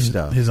his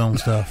stuff. His own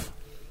stuff.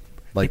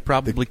 Like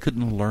Probably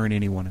couldn't learn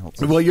anyone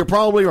else. well, you're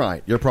probably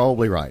right. You're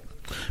probably right.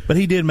 But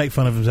he did make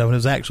fun of himself, and it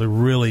was actually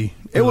really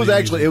It was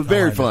amusing.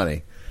 very I liked it.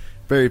 funny.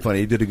 Very funny.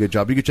 He did a good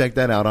job. You can check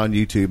that out on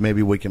YouTube.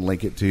 Maybe we can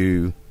link it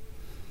to,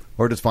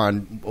 or just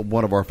find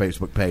one of our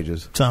Facebook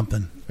pages,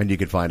 Something. and you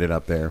can find it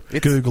up there.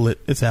 It's Google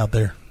it. It's out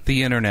there.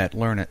 the internet.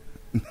 Learn it.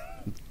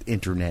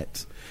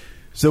 Internet.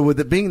 So with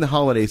it being the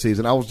holiday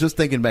season, I was just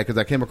thinking back because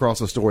I came across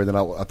a story that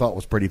I thought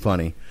was pretty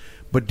funny.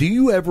 But do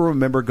you ever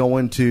remember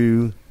going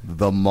to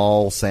the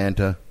mall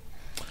Santa?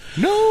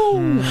 No.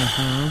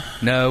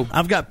 Mm-hmm. No.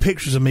 I've got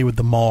pictures of me with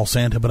the mall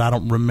Santa, but I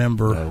don't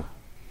remember. No.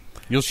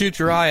 You'll shoot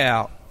your eye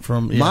out.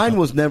 From Mine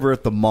was never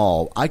at the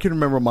mall. I can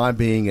remember mine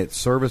being at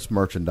Service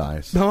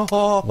Merchandise.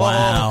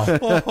 Wow.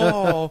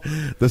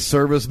 The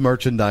Service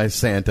Merchandise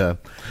Santa.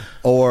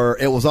 Or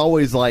it was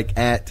always like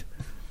at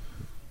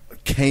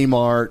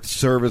Kmart,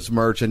 Service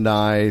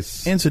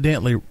Merchandise.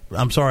 Incidentally,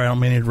 I'm sorry, I don't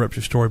mean to interrupt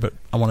your story, but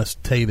I want to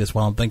tell you this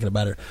while I'm thinking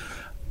about it.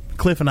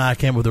 Cliff and I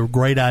came up with a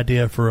great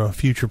idea for a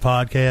future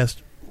podcast.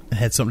 It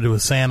had something to do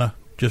with Santa.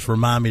 Just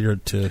remind me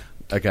to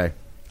Okay.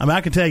 I mean,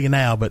 I can tell you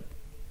now, but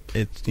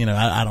it's,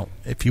 I don't,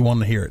 if you want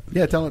to hear it.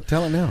 Yeah, tell it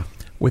now.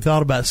 We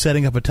thought about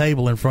setting up a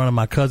table in front of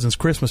my cousin's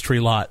Christmas tree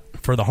lot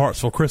for the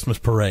Hartsville Christmas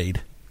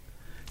Parade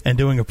and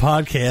doing a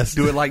podcast.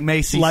 Do it like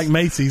Macy's. Like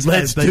Macy's.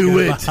 Let's as they do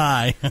go it.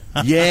 by.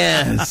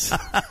 Yes.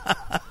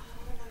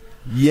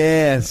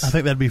 Yes. I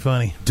think that'd be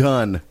funny.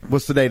 Done.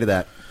 What's the date of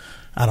that?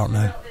 I don't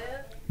know.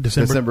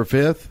 December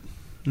 5th?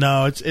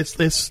 No, it's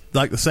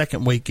like the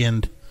second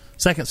weekend,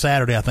 second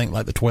Saturday, I think,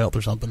 like the 12th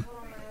or something.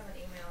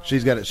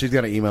 She's got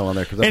an email on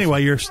there.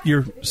 Anyway, your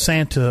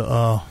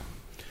Santa.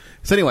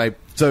 So anyway,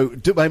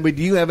 do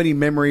you have any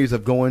memories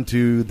of going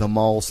to the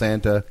mall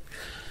Santa?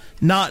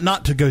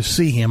 Not to go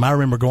see him. I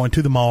remember going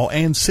to the mall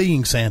and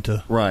seeing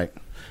Santa. Right.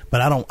 But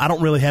I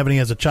don't really have any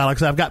as a child. Like I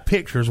said, I've got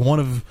pictures. One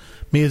of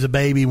me as a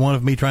baby, one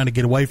of me trying to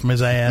get away from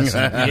his ass.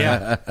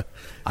 Yeah.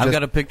 I've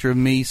got a picture of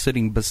me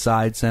sitting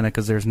beside Santa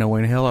because there's no way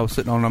in hell I was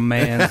sitting on a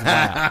man's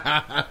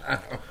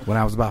lap when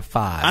I was about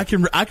 5. I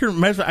can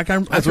remember.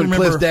 That's when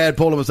Cliff's dad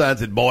pulled him aside and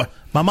said, "Boy,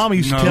 my mama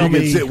used to tell you me,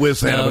 can sit with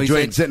Santa, but you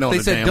ain't sitting on the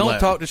damn They said, don't lap."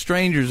 talk to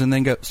strangers and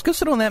then let's go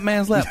sit on that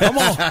man's lap. Come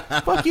on.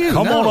 Fuck you.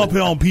 "Come No. on up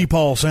here on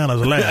Peepaw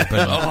Santa's lap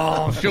and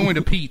Oh, show me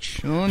the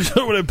peach. show me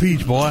that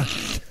peach, boy."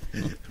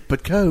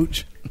 But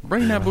Coach,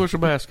 Bring that bushel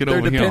basket they're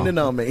over here. depending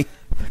on me.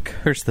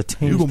 Curse the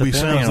team. You gonna be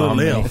Santa's little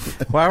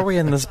elf. Why are we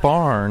in this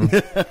barn?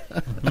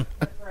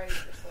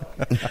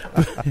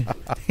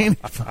 Any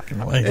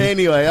fucking way.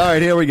 Anyway, all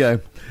right, here we go.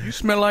 You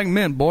smell like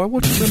mint, boy.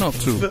 What you been up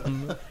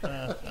to?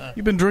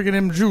 You been drinking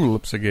them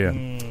juleps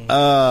again.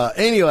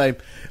 Anyway,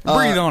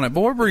 Breathe on it,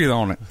 boy. Breathe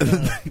on it.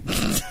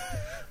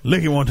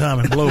 Lick it one time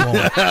and blow on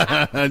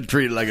it.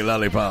 treat it like a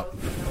lollipop.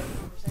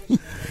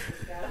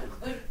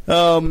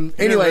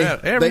 Anyway,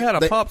 ever had a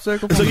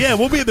popsicle? So yeah,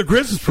 we'll be at the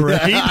Christmas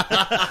parade.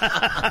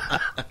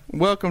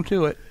 Welcome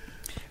to it.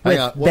 hang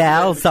on.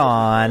 Bells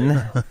on.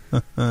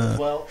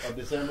 12th of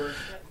December.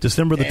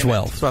 December the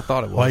 12th. That's what I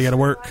thought it was. Why you got to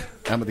work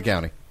I'm at the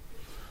county.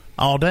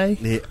 all day?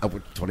 Yeah,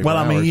 24 Well,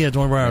 I mean, hours. yeah,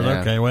 24 hours.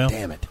 Yeah. Okay, well,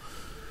 Damn it.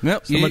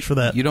 Nope, So much for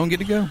that. You don't get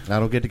to go. I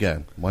don't get to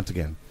go once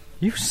again.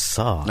 You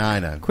suck. I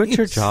know. Quit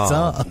your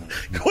job.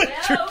 Quit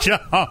your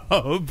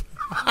job.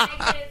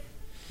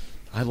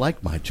 I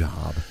like my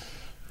job.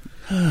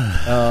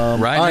 Right all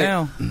right.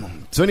 now.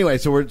 So anyway,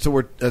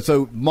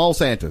 so mall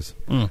Santas.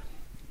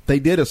 They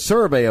did a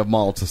survey of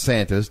mall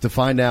Santas to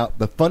find out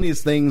the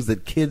funniest things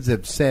that kids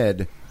have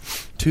said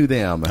to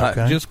them.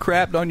 Okay. Just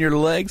crapped on your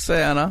leg,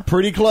 Santa.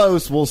 Pretty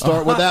close. We'll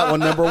start with that one.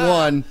 Number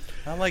one.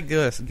 I like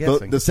guessing.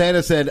 The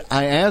Santa said,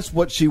 "I asked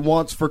what she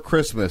wants for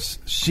Christmas.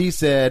 She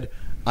said,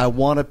 I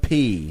want to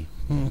pee."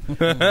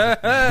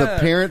 The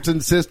parents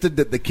insisted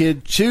that the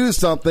kid choose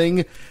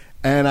something,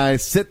 and I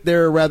sit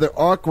there rather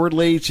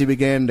awkwardly. She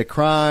began to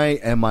cry,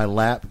 and my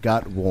lap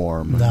got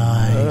warm.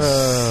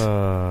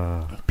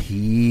 Nice.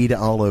 Peed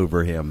all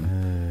over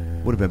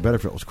him. Would have been better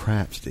if it was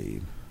crap,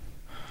 Steve.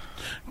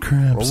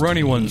 Crabs.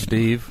 runny one,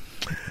 Steve.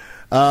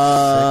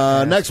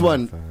 Next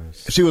one.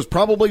 She was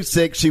probably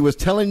sick. She was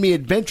telling me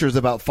adventures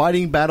about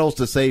fighting battles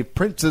to save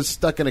princess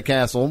stuck in a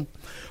castle,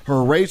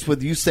 her race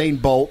with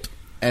Usain Bolt,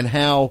 and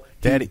how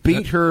Daddy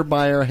beat her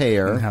by her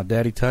hair, And how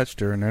Daddy touched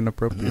her in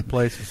inappropriate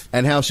places.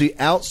 and how she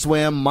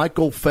outswam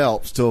Michael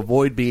Phelps to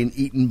avoid being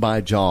eaten by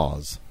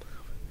Jaws.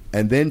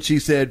 And then she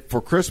said,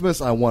 "For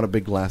Christmas, I want a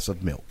big glass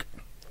of milk."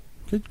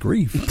 Good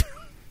grief.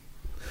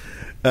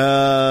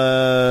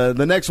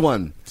 The next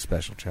one.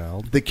 Special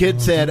child. The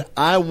kid said,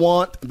 "I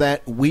want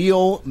that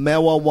wheel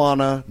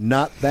marijuana,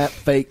 not that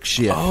fake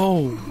shit."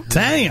 Oh,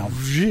 Damn.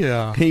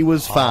 yeah. He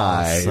was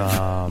 5.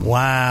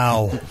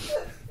 Wow.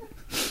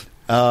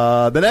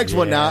 The next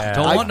one now.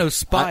 Don't want no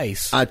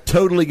spice. I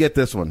totally get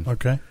this one.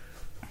 Okay.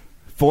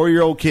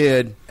 4-year-old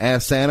kid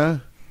asked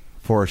Santa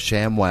for a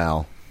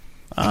ShamWow.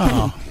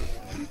 Oh.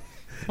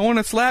 I want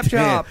a slap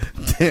chop.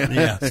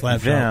 Yeah,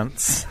 slap shot.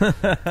 Vince.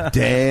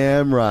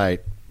 Damn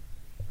right.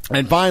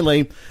 And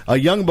finally, a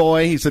young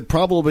boy, he said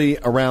probably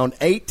around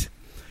 8,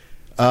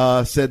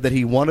 said that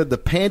he wanted the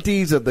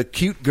panties of the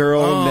cute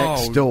girl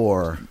next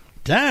door.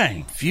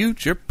 Dang.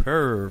 Future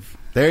perv.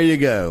 There you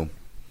go.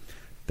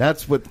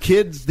 That's what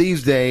kids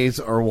these days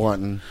are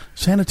wanting.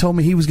 Santa told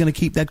me he was going to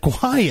keep that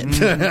quiet.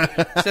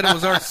 Said it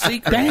was our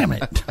secret. Damn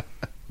it.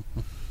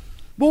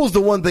 What was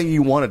the one thing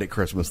you wanted at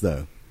Christmas,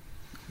 though?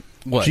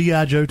 What?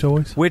 G.I. Joe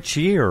toys? Which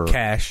year?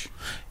 Cash.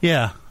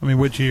 Yeah. I mean,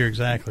 which year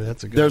exactly?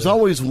 That's a good There's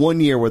always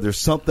one year where there's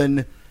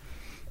something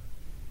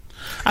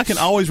I can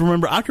always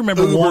remember. I can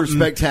remember Uber wanting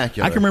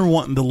spectacular. I can remember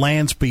wanting the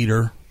land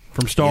speeder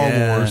from Star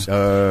Wars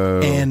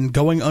and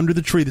going under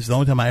the tree. This is the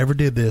only time I ever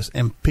did this,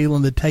 and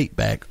peeling the tape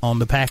back on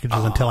the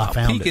packages until I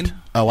found it.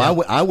 Oh,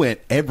 I went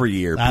every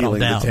year I don't peeling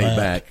the doubt tape that.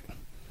 back.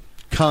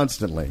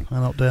 Constantly. I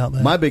don't doubt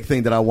that. My big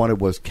thing that I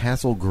wanted was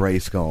Castle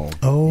Grayskull.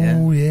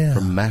 Oh, yeah.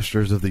 From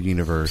Masters of the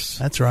Universe.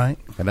 That's right.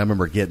 And I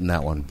remember getting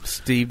that one.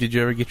 Steve, did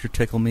you ever get your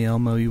Tickle Me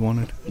Elmo you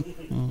wanted?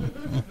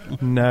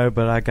 No,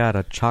 but I got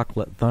a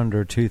Chocolate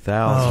Thunder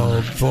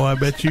 2000. Oh, boy, I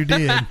bet you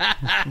did.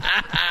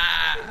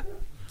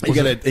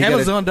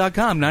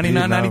 Amazon.com,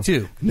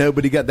 $99.92. No,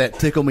 but he got that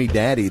Tickle Me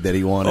Daddy that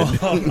he wanted.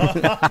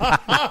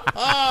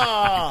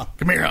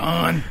 Come here,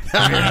 on.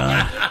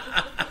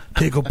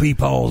 Tickle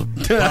Peepaw's.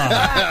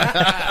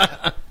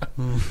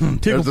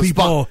 Tickle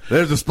Peepaw.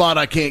 There's a spot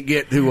I can't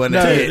get to when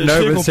No, it's no,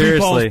 Tickle but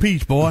seriously, Peepaw's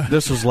peach, boy.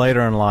 this was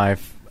later in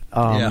life.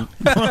 When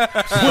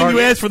you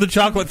asked for the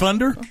Chocolate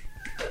Thunder?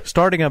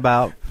 Starting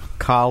about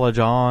college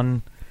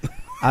on,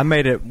 I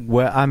made it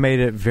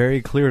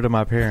very clear to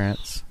my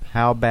parents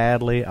how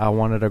badly I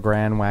wanted a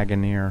Grand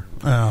Wagoneer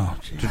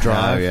to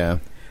drive. Oh, yeah.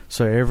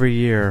 So every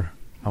year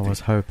I was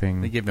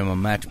hoping They give him a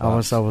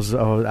matchbox.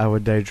 I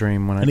would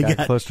daydream when And I he got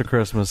got close to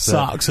Christmas.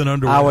 socks and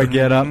underwear. I would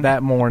get up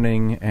that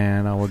morning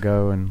and I would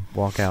go and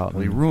walk out.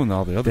 Well, you and ruined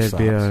all the other there'd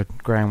socks. be a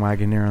Grand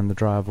Wagoneer in the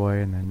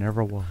driveway, and there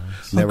never was.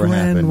 Never a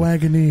Grand happened.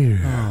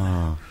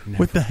 Wagoneer.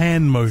 With the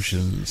hand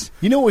motions.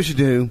 You know what we should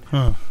do?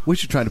 Huh. We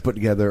should try to put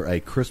together a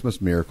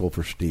Christmas miracle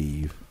for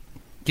Steve.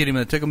 Get him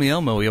a Tickle Me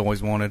Elmo he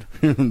always wanted.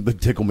 The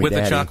Tickle Me With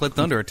Daddy. the Chocolate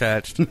Thunder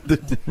attached. We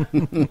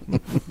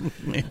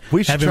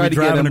should Have him try to get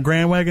driving him. a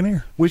Grand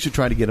Wagoneer. We should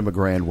try to get him a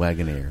Grand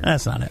Wagoneer.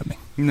 That's not happening.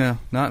 No,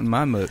 not in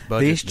my budget.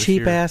 These this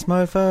cheap year. ass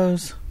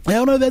mofos.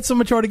 Hell no, that's so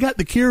much already got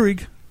the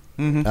Keurig.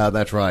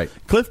 That's right.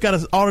 Cliff got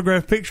his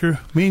autographed picture.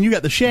 Me and you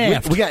got the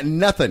shaft. We got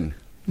nothing.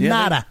 Yeah,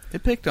 Nada. They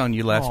picked on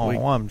you last week.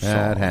 I'm sorry.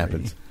 That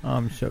happens.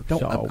 I'm so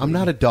sorry. I'm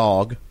not a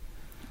dog.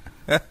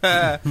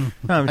 I'm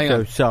Hang so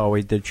on.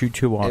 sorry that you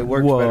two are It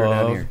works better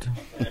down here.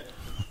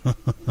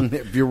 loved.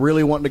 If you're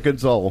really wanting to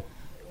console.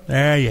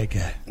 There you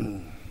go.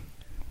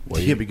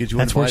 Yeah, because you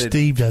That's where invited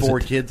Steve does 4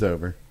 it. kids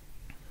over.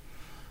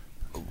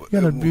 You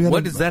gotta-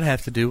 What does that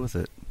have to do with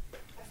it? I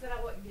said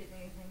I wasn't getting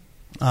anything.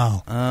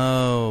 Oh.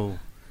 Oh.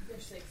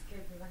 There's 6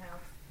 kids in the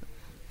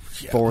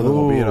house. 4 of them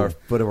will be at Ooh. our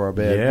foot of our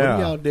bed. Yeah. What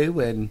are y'all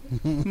doing?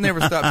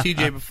 Never stopped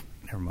TJ before.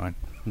 Never mind.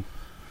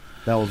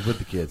 That was with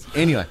the kids.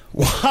 Anyway,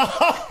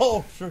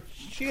 Wow, for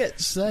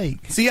shit's sake.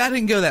 See, I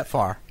didn't go that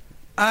far.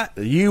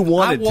 you I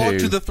wanted walked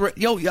to. to the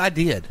Yo, I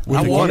did. With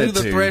I the walked to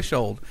kids? the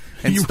threshold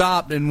and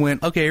stopped and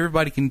went. Okay,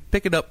 everybody can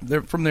pick it up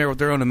from there with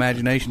their own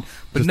imagination.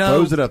 But Just no,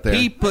 pose it up there.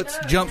 he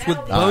jumps with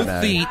both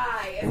no. feet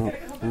Hi.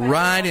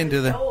 right into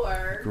the.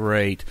 Door.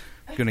 Great,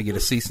 going to get a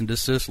cease and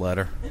desist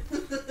letter.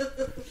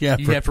 Yeah,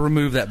 You have to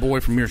remove that boy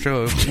from your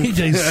show.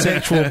 TJ's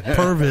sexual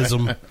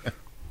pervism.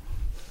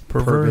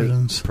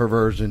 Perversions.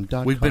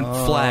 Perversion.com. We've been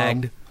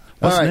flagged.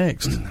 What's All right.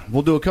 next?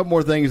 We'll do a couple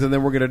more things, and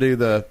then we're going to do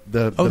the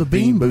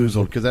Bean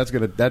Boozled, because that's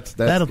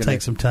That'll gonna,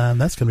 take some time.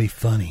 That's going to be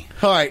funny.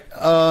 All right,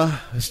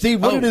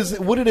 Steve, what it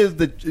is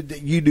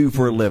that you do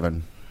for a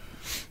living?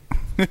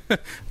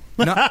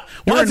 Not,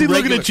 Why is he during looking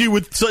regular- at you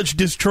with such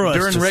distrust?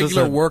 During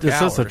regular work Is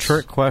hours. this a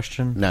trick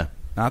question? No.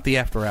 Not the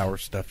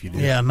after-hours stuff you do.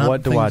 Yeah, not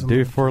What do I things-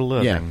 do for a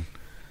living?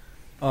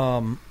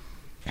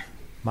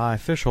 My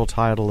official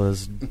title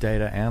is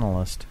data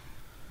analyst.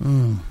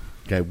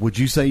 Okay, would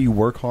you say you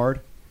work hard?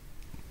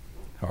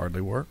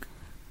 Hardly work.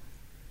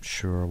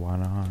 Sure, why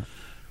not?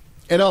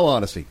 In all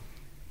honesty,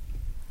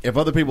 if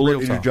other people Real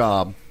look at your talk.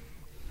 job,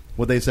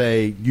 would they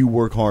say you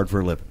work hard for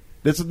a living?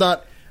 This is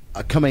not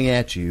coming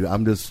at you.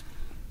 I'm just...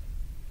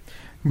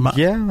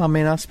 Yeah, I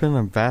mean, I spend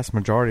a vast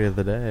majority of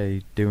the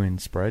day doing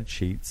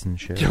spreadsheets and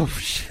shit.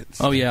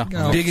 Oh, yeah.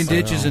 Digging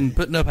ditches and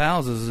putting up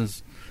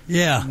houses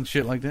Yeah, and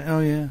shit like that. Oh,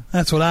 yeah.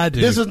 that's what I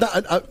do. This is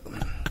not...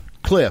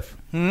 Cliff,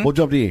 we'll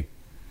jump to you.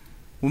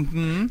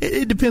 Mm-hmm.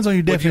 It depends on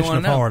your What do you definition wanna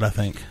of know? hard, I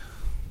think.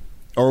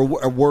 Or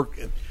work...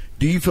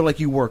 Do you feel like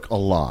you work a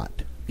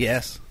lot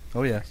Yes.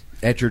 Oh, yes.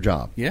 at your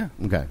job? Yeah.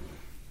 Okay.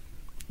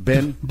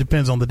 Ben?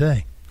 Depends on the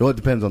day. Well, it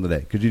depends on the day,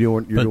 because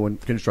you're doing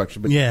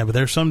construction. But Yeah, but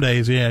there's some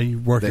days, you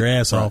work your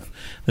ass right. off.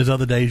 There's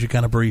other days you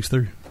kind of breeze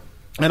through.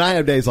 And I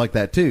have days like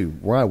that, too,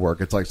 where I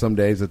work. It's like some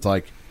days it's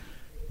like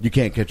you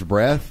can't catch a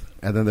breath,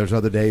 and then there's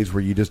other days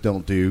where you just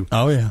don't do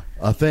Oh, yeah.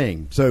 a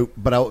thing. So,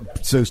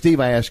 Steve,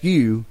 I ask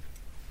you,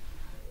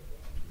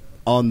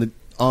 on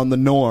the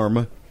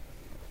norm,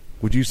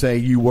 would you say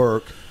you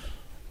work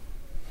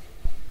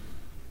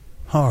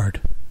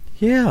Hard.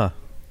 Yeah.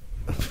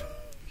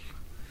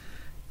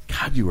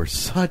 God, you are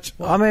such...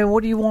 I mean,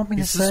 what do you want me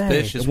He's to say?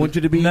 suspicious. I want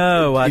you to be...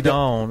 No, I you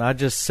don't. I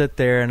just sit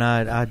there and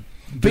I Be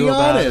do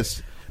about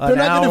honest. an They're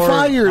not going to hour-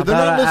 fire you. They're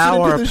about not an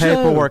listening hour to the of show.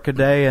 paperwork a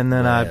day, and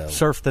then I Well.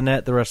 surf the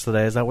net the rest of the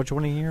day. Is that what you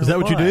want to hear? Is that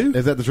what you do?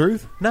 Is that the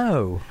truth?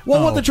 No.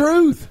 Well, what the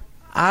truth?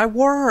 I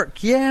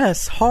work,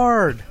 yes,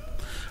 hard.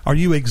 Are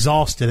you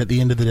exhausted at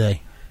the end of the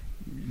day?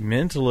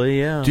 Mentally,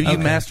 yeah. Do you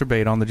Okay.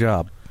 masturbate on the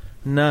job?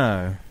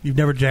 No. You've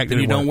never jacked Then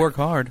it you at don't work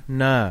hard.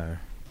 No.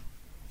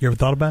 You ever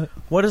thought about it?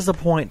 What is the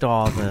point to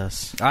all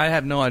this? I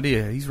have no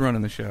idea. He's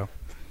running the show.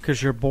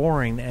 Because you're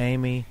boring,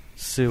 Amy,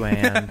 Sue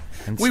Ann,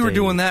 and We were Steve.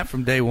 doing that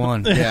from day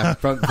one. Yeah,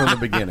 from the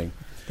beginning.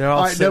 They're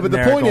all, right, sitting but the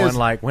there point going is,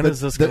 like, when is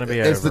this going to be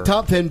over? It's the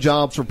top 10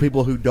 jobs for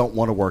people who don't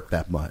want to work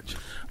that much.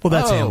 Well,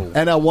 that's him.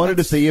 And I wanted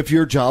to see if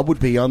your job would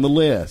be on the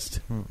list.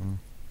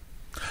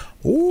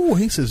 Oh,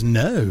 he says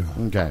no.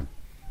 Okay.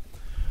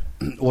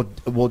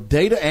 Well,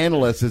 data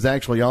analyst is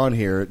actually on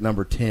here at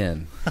number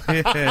 10.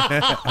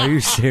 Are you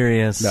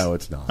serious? No,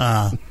 it's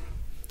not.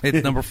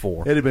 It's number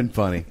 4. It'd have been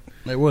funny.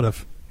 It would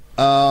have.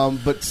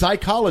 But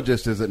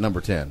psychologist is at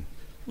number 10.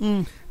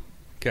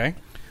 Okay.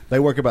 They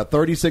work about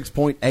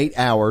 36.8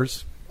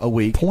 hours a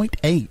week.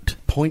 0.8.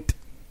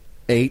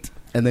 0.8,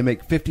 and they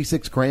make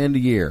 $56,000 a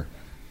year.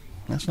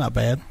 That's not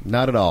bad.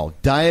 Not at all.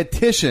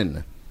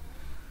 Dietitian.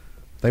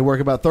 They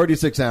work about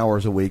 36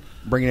 hours a week,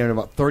 bringing in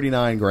about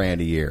 $39,000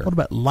 a year. What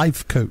about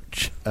life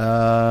coach?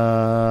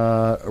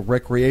 A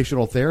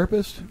recreational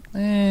therapist?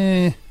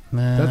 That's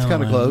That's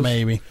kind of close.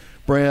 Maybe.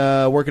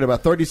 Working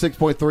about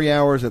 36.3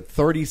 hours at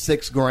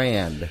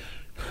 $36,000.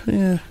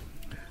 Yeah.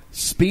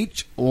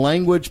 Speech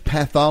language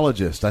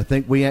pathologist. I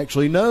think we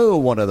actually know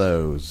one of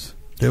those.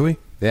 Do we?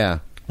 Yeah,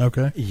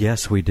 Okay.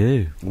 Yes, we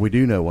do. we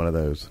do know one of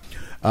those.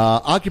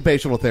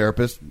 Occupational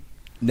therapist.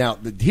 Now,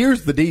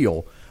 here's the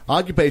deal.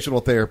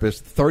 Occupational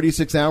therapist,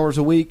 36 hours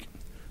a week,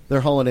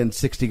 they're hauling in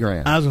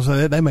 $60,000. I was going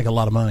to say, they make a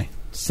lot of money.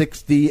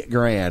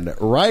 $60,000.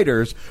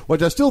 Writers,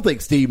 which I still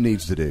think Steve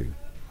needs to do.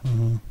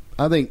 Mm-hmm.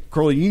 I think,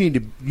 Crowley, you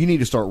need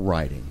to start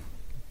writing.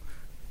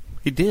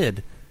 He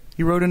did.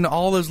 He wrote into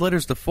all those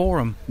letters to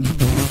Forum.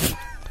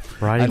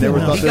 Right. I never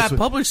thought He this got would,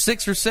 published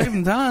 6 or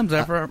 7 times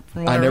after.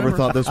 From what I never remember.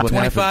 thought this would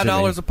happen to me.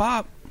 $25 a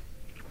pop.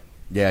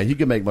 Yeah, you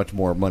can make much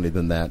more money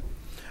than that.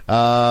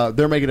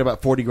 They're making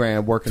about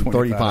 $40,000, working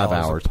 35 $25 a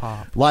hours.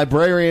 pop.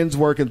 Librarians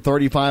working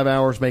 35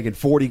 hours, making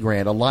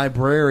 $40,000. A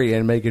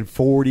librarian making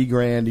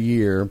 $40,000 a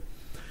year.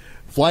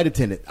 Flight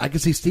attendant. I can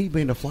see Steve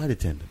being a flight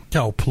attendant.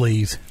 Oh,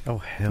 please. Oh,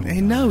 hell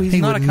Hey, no, he's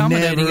not would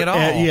accommodating never- at all.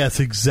 yes,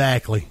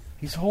 exactly.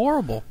 He's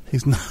horrible.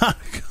 He's not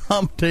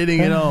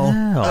accommodating at all. I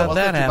Hell. How'd thought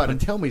that you were about happen?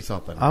 to tell me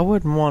something. I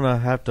wouldn't want to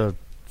have to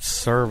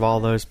serve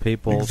all those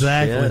people.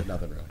 Exactly. Shit.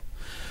 Nothing really.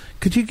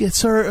 Could you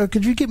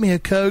get me a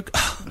Coke?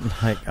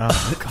 Like,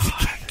 oh,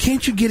 God.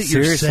 Can't you get it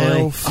Seriously?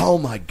 yourself? Oh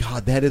my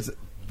God, that is a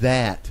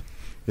They're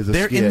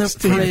skit. in the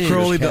Steve fridge.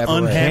 Crowley, the Cabaret.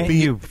 unhappy Can't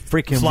you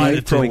freaking flight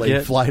wait till we attendant.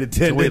 get Flight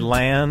till we attendant.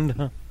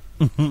 land?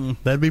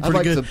 That'd be I'd pretty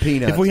like good. some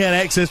peanuts. If we had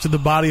access to the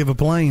body of a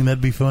plane,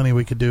 that'd be funny.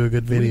 We could do a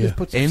good We video. just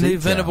put some In the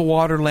seats event out. of a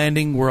water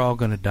landing, we're all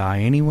going to die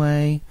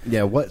anyway.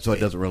 Yeah, what? So it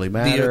doesn't really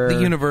matter.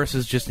 The universe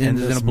is just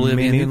ends in this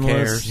oblivion. Who meaningless-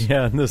 cares?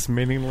 Yeah, in this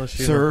meaningless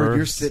Sir, universe.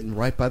 you're sitting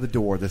right by the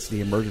door. That's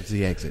the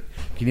emergency exit.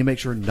 Can you make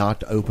sure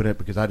not to open it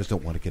because I just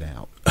don't want to get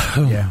out?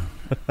 Yeah.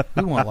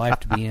 We want life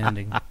to be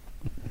ending.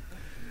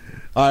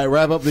 All right,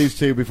 wrap up these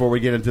two before we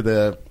get into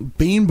the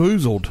Bean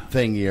Boozled.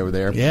 thingy over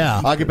there.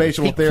 Yeah.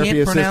 Occupational He therapy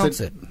can't pronounce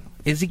assistant. it.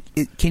 Is he?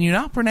 Can you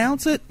not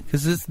pronounce it?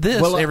 Because it's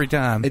this every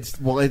time.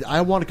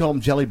 I want to call them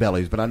Jelly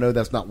Bellies, but I know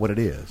that's not what it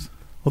is.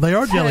 Well, they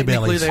are jelly Technically,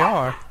 bellies. they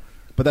are.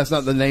 But that's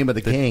not the name of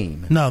the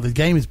game. No, the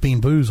game is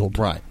Bean Boozled.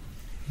 Right.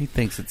 He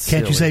thinks it's.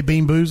 Can't you silly. say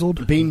Bean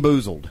Boozled? Bean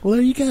Boozled. Well,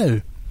 there you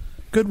go.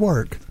 Good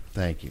work.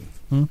 Thank you.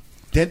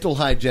 Dental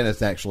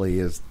hygienist actually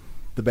is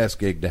the best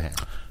gig to have.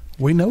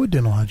 We know a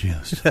dental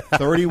hygienist.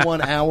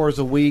 31 hours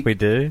a week. We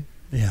do?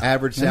 Yeah.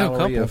 Average I know a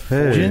salary couple.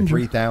 of Ginger.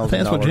 $43,000.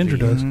 That's what Ginger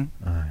does. Mhm.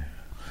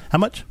 How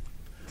much?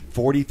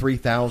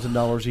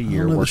 $43,000 a I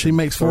year. don't know that she working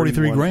makes 43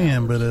 31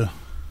 grand, hours. but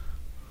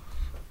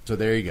So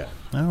there you go.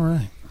 all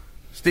right.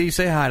 Steve,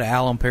 say hi to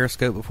Al on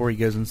Periscope before he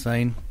goes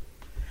insane.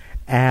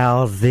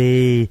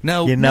 Alzy.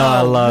 No, You know no,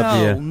 I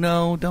love you.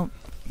 No, don't.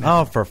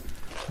 Oh,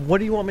 what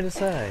do you want me to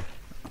say?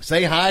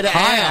 Say hi to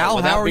Hi, Al. Al.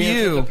 without How are being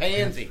you? such a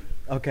pansy.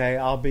 Okay,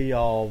 I'll be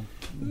all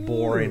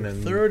boring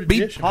and Third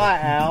Be- edition. Hi,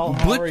 Al.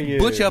 How are you?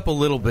 Butch up a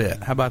little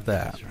bit. How about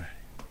that?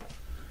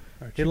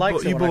 He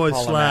likes it You when I boys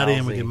call him slide in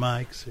Alzy. with your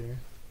mics here.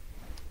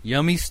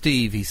 Yummy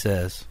Steve, he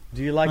says.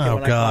 Do you like Oh,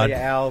 it when God. I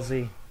call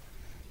you Alzy?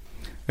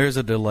 There's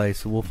a delay,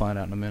 so we'll find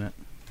out in a minute.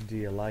 Do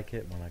you like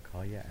it when I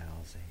call you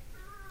Alzy?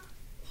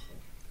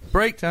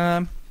 Break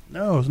time.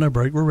 No, there's no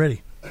break. We're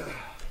ready.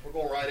 We're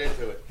going right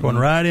into it. Going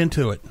right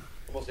into it.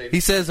 He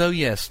says, "Oh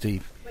yes,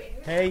 Steve."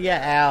 Hey,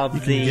 yeah, You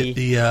can get Alzy.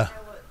 the.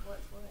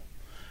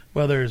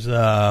 Well, there's.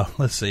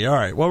 Let's see. All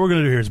right, what we're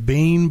going to do here is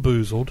Bean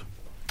Boozled.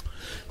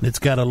 And it's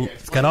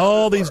got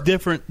all these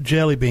different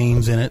jelly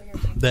beans in it.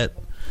 That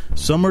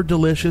some are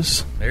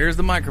delicious. There's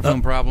the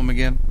microphone problem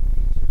again.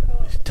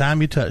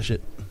 Time you touch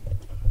it.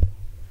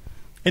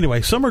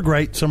 Anyway, some are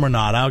great, some are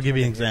not. I'll give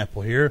you an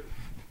example here.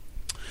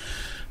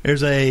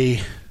 There's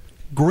a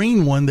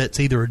green one that's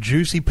either a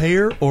juicy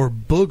pear or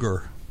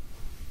booger.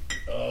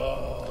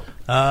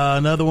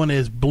 Another one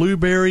is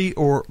blueberry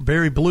or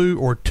berry blue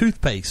or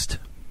toothpaste.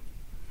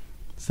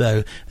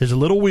 So there's a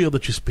little wheel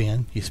that you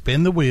spin. You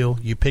spin the wheel.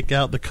 You pick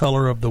out the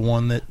color of the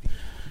one that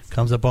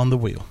comes up on the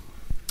wheel.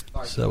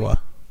 So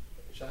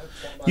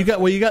you got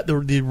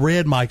the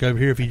red mic over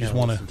here if you just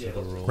want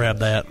to grab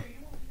that.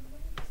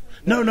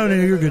 No,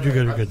 you're good. You're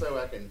good. So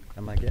I can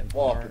Am I getting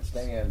walk hearts?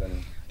 and stand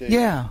and do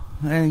Yeah.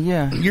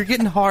 You're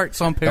getting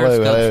hearts on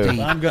Periscope, hello. Steve.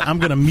 I'm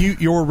going to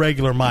mute your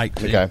regular mic,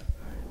 too. Okay.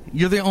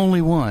 You're the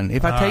only one.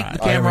 If I take the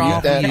camera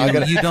off,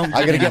 you don't.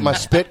 I gotta get my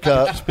spit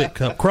cup. Spit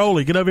cup.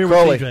 Crowley, get over here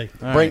Crowley, with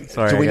TJ. bring.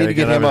 sorry, do we I need gotta to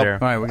get get him over up? there. All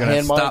right, we're going to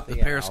Hand stop mic?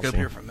 the Periscope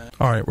here for a minute.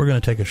 All right, we're going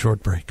to take a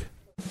short break.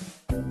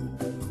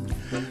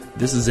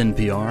 This is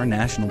NPR,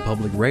 National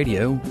Public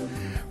Radio.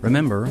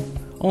 Remember,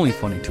 Only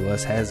Funny to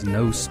Us has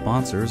no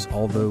sponsors,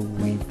 although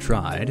we've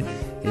tried.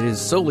 It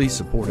is solely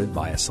supported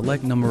by a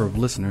select number of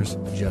listeners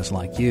just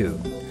like you.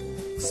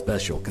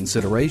 Special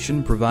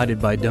consideration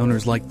provided by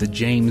donors like the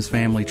James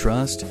Family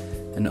Trust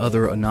and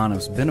other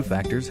anonymous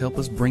benefactors help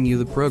us bring you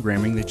the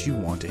programming that you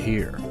want to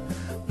hear.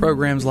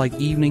 Programs like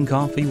Evening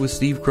Coffee with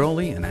Steve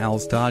Crowley and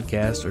Al's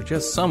Toddcast are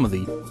just some of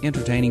the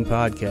entertaining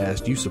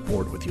podcasts you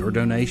support with your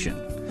donation.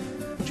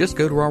 Just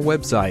go to our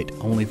website,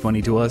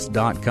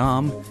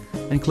 onlyfunnytous.com,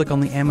 and click on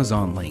the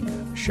Amazon link.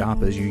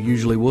 Shop as you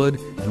usually would,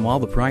 and while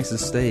the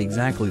prices stay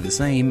exactly the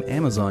same,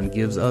 Amazon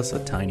gives us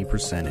a tiny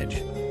percentage.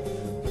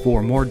 For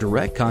a more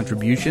direct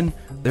contribution,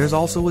 there's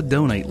also a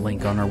donate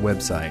link on our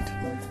website.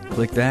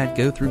 Click that,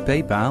 go through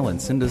PayPal,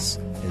 and send us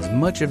as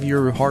much of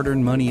your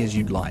hard-earned money as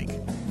you'd like.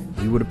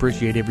 We would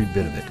appreciate every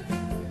bit of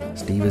it.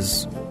 Steve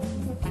is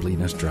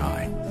bleeding us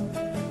dry.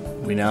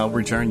 We now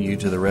return you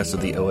to the rest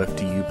of the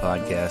OFTU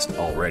podcast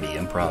already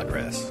in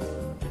progress.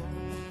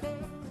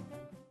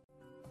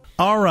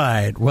 All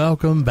right,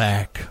 welcome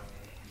back.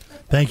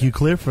 Thank you,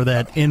 Cliff, for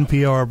that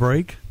NPR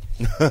break.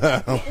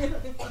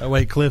 Oh,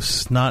 wait,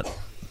 Cliff's not...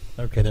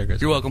 Okay, there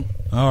goes. You're welcome.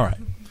 All right.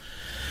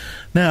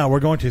 Now, we're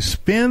going to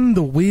spin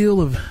the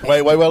wheel of...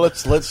 Wait.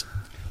 Let's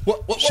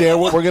share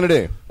what we're gonna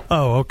do.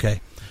 Oh,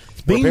 okay.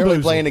 It's We're Bean apparently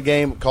Boozled. playing a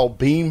game called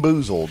Bean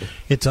Boozled.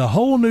 It's a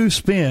whole new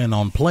spin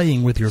on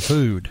playing with your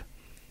food.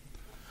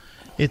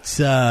 It's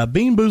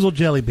Bean Boozled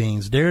jelly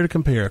beans. Dare to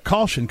compare.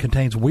 Caution,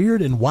 contains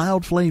weird and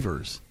wild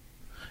flavors.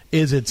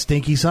 Is it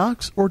Stinky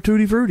Socks or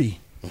Tutti Frutti?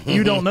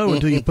 You don't know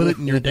until you put it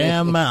in your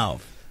damn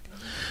mouth.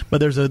 But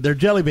they're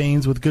jelly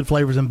beans with good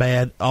flavors and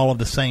bad, all of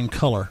the same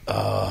color.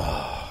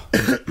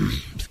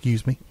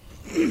 Excuse me.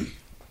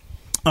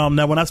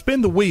 Now, when I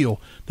spin the wheel,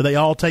 do they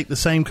all take the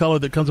same color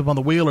that comes up on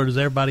the wheel, or does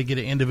everybody get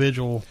an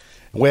individual?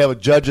 We have a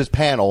judges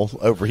panel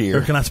over Or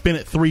here. can I spin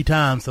it 3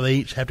 times so they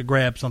each have to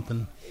grab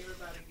something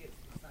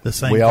the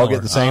same We color? all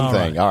get the same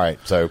thing. All right.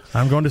 So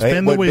I'm going to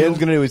spin the what wheel. Ben's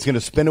going to do is going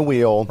to spin a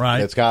wheel.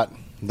 Right. It's got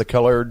the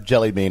colored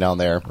jelly bean on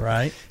there.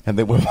 Right. And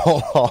then we'll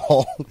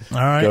all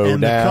right, go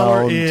and the down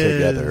color is-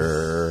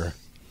 together.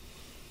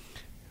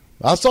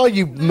 I saw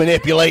you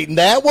manipulating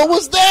that. What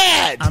was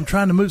that? I'm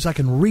trying to move so I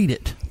can read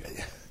it.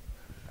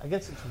 I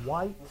guess it's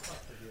white.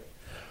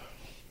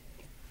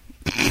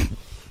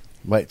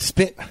 Wait,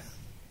 spit.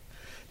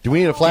 Do we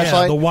need a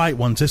flashlight? Yeah, the white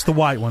ones. It's the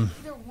white one.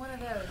 Either one of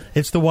those.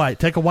 It's the white.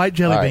 Take a white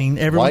jelly All right, bean.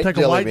 Everyone white take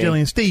a jelly white bean. jelly.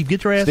 And Steve,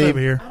 get your ass Steve. over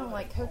here. I don't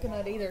like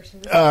coconut either. So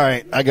this All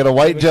right, I got a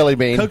white jelly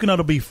bean. Coconut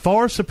will be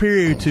far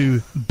superior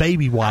to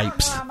baby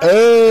wipes.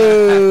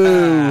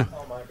 Oh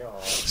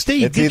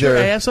Steve, It's get your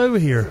either- ass over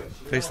here.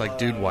 Tastes like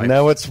dude white.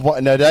 no, it's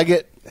white. No, did I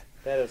get?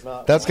 That is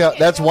not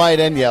That's white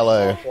and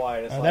yellow.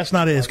 white. It's That's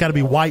not it. It's got to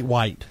be white.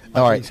 Like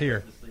All right. these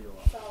here.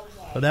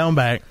 Put that one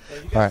back.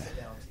 All right.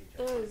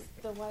 those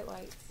the white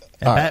whites.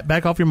 And All right.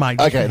 back off your mic.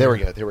 Okay, there we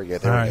go. There we go. All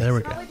There right, we go. there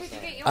we go. Crowley, did you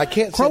get yours? I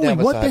can't sit Crowley, down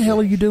what the beside hell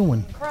are you. you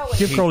doing? Crowley.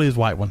 Give Crowley his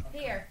white one.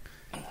 Here.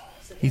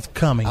 He's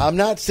coming. I'm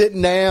not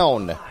sitting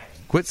down.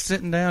 Quit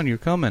sitting down. You're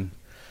coming.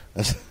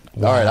 All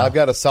right, I've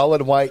got a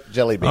solid white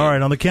jelly bean. All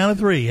right, on the count of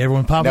 3,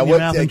 everyone pop Now, in your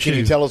what mouth and can chew.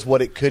 you tell us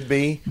what it could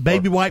be?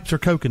 Baby wipes or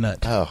coconut?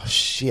 Oh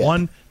shit!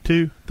 1,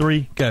 2,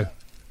 3, go.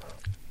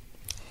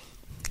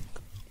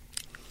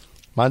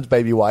 Mine's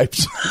baby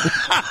wipes.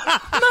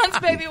 Mine's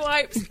baby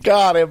wipes.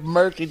 God have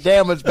mercy,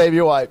 damn it's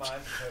baby wipes.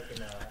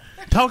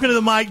 Talking to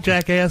the mic,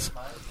 jackass.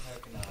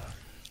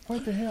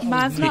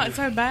 Mine's not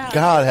so bad.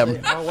 God have. You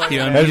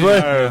That's unmuted.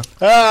 right.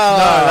 No,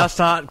 Ah, that's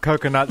not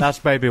coconut. That's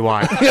baby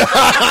white.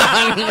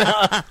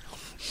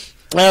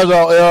 that's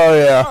all. Oh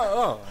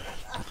yeah.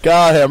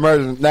 God have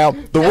mercy. Now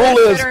the rule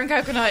is. Butter and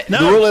coconut. No,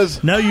 The rule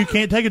is- no, you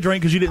can't take a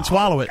drink because you didn't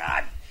swallow it.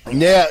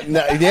 Yeah,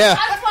 yeah.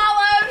 I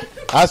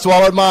swallowed. I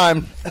swallowed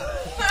mine.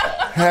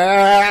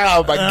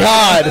 Oh my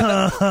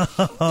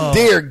God!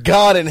 Dear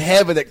God in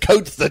heaven, that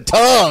coats the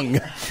tongue.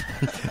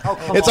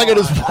 It's like I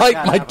just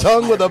wipe my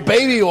tongue with a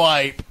baby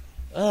wipe.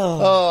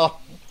 Oh,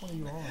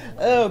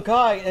 Oh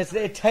God!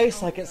 It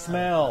tastes like it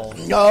smells.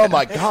 oh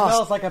my It God!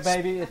 smells like a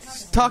baby.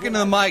 It's Talking to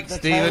the mic, the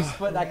Steven. taste,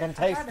 but I can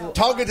taste it.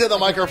 Talking to the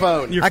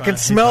microphone. You're I fine, can you're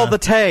smell fine. the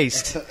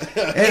taste.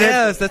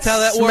 Yes, that's how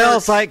that Smells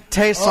works. like,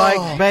 tastes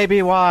like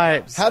baby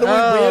wipes. How do we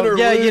Oh, win or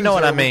yeah, lose? you know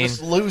what or I we're mean.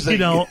 just losing? You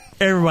don't.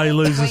 Everybody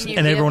loses When you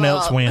and everyone give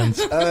else up. wins.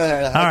 All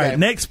right,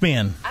 next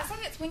spin. I said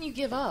it's when you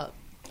give up.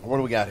 What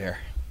do we got here?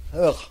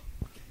 Ugh.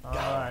 All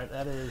right,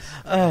 that is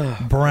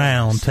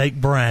brown. Take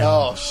brown.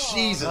 Oh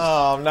Jesus!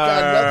 Oh no!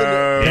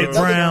 God, Take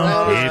nothing brown.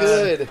 around is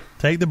It's- good.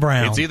 Take the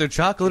brown. It's either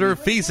chocolate or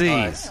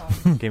feces.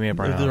 Give me a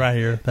brown. Right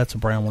here. That's a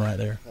brown one right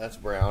there. That's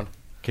brown.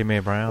 Give me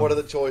a brown. What are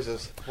the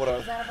choices? What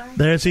are?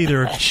 There's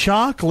either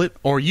chocolate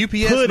Or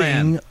UPS pudding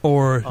man.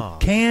 or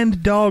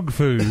canned dog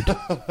food.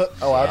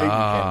 Oh, I've eaten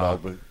canned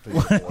dog food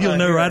before. You'll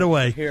know right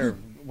away. Here,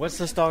 what's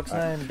this dog's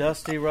name?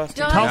 Dusty, Rusty?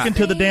 Dusty. Talking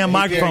to the damn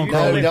microphone, No,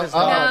 Crowley. no,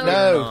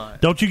 no.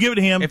 Don't you give it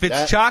to him. If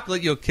it's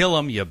chocolate, you'll kill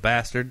him, you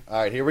bastard. All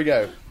right, here we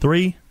go.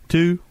 3,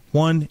 2,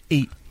 1,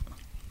 eat.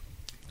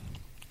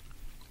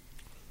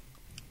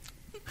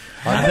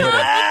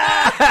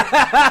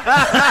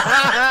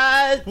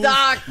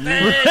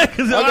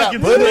 Because I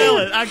can pudding. smell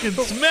it. I can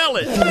smell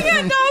it. I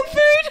got dog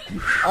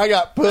food. I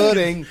got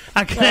pudding.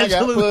 I can I got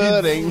absolutely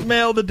pudding.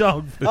 smell the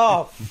dog food.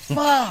 Oh,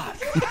 fuck.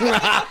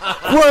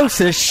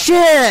 Gross as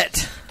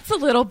shit. It's a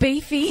little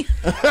beefy.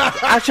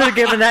 I should have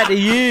given that to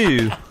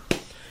you.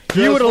 Just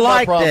You would have what my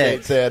liked prom it.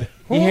 date said.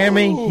 You hear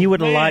me? You would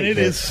have Man, liked it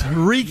it. is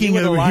reeking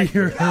would've over liked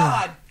here. It's in my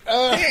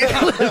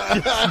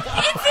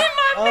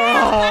mouth.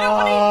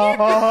 I don't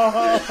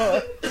want to hear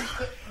it.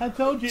 I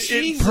told you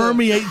it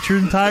permeates your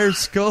entire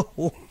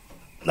skull.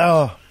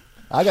 No.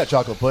 I got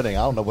chocolate pudding. I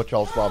don't know what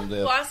y'all's problem is.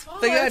 Well, I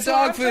swallowed They got it, so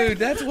dog I food.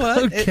 That's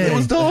what. Okay. It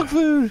was dog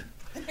food.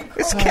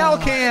 It's cow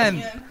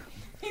can.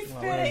 He's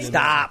spitting.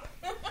 Stop.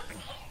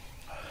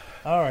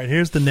 All right,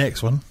 here's the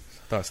next one.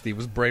 Thought Steve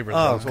was braver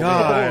Oh, than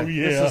God.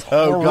 yeah.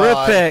 Oh,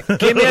 God. Horrific.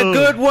 Give me a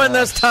good one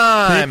this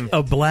time.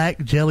 A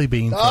black jelly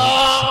bean.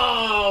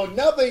 Oh,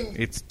 nothing.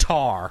 It's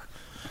tar.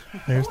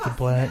 There's the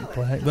black.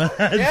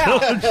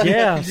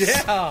 Yes.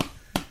 Yeah.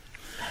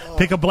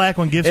 Pick a black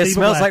one. Give It Steve a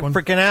smells black like one.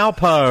 freaking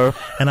Alpo.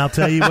 And I'll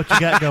tell you what you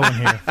got going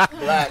here.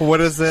 Black. What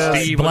is this?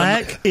 Steve,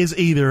 Black is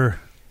either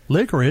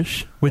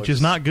licorice, which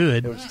is not It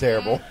good, was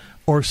terrible.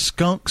 or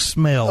skunk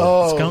smell.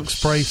 Oh, skunk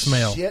spray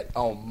smell. Shit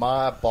on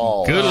my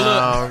balls. Good look.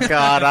 Oh,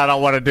 God, I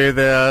don't want to do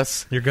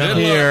this. You're gonna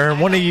Good luck. Here,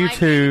 one of you Like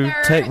two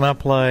either. take my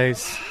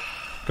place.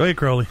 Go ahead,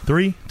 Crowley.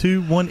 3,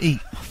 2, 1, eat.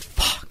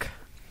 Fuck.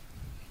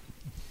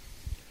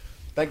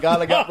 Thank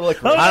God I got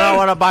licorice. I don't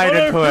want to bite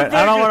into it.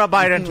 I don't want to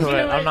bite into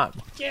it. I'm not.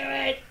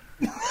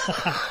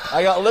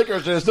 I got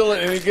licorice and it still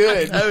ain't any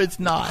good. No, it's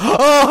not.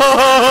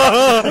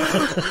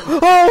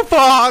 Oh,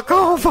 fuck.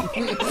 Oh, fuck.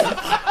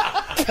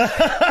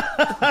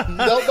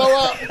 Don't throw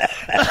up.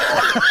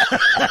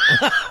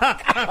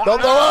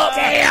 Don't throw up.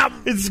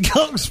 Damn. It's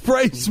skunk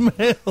spray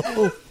smell.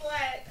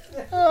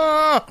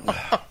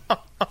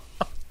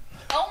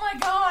 Oh my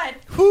God.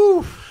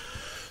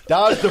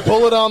 Dodged a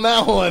bullet on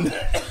that one.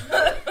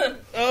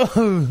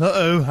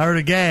 Uh-oh. I heard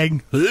a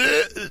gag.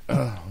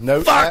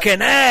 No.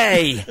 Fucking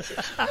A. Okay,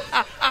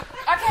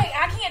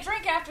 I can't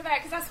drink after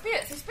that because I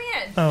spit.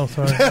 Suspend. Oh,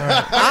 sorry. All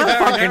right.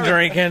 I'm fucking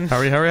drinking.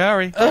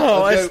 Hurry.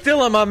 Oh, Let's it's go.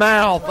 still in my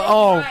mouth.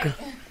 Oh, Right.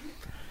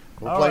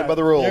 We're playing by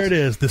the rules. There it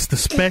is. This the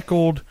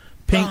speckled,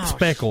 pink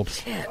speckled.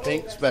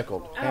 Pink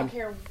speckled. I don't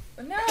care.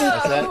 No.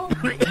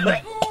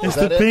 It's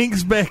that the it? pink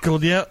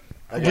speckled. Yep.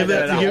 Okay, Give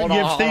that.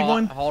 Give Steve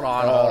one. Hold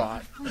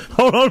on.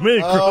 Hold on a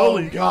minute, Oh,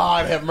 Crowley.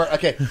 God. Have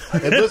okay.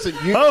 And listen,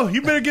 you. Oh,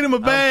 you better get him a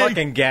I'm bag.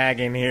 fucking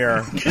gagging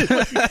here. Get him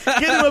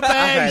a I've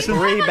bag. had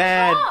three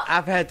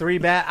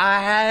bad.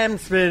 I am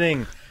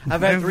spitting.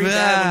 I've had three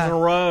bad ones in a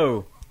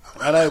row.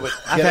 I know, but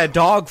I've had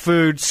dog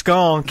food,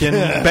 skunk,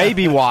 and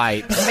baby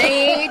wipes.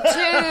 Me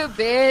too,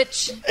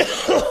 bitch.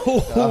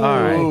 All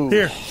right.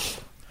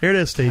 Here it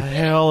is, Steve. The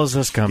hell is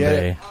this gonna Get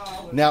be? it.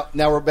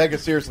 Now, Rebecca,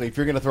 seriously, if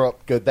you're going to throw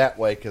up, go that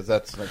way because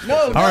that's no.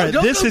 All right,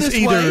 don't this go is this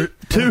either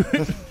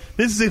way.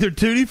 this is either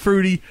Tutti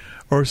Frutti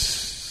or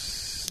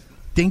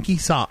Stinky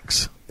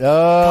Socks.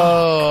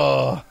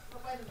 Oh,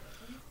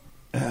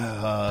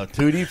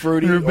 Tutti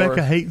Frutti.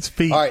 Rebecca hates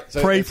feet. All right,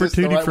 so Pray is for this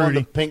the Tutti right one, Frutti.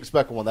 the pink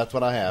speckled one. That's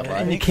what I have,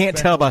 right? And you can't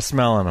tell by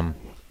smelling them.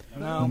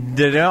 No.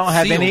 They don't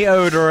have Sealed. any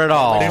odor at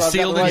all. They're I've got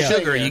sealed the in right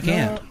sugar. thing You here.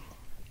 can't.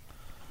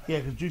 Yeah,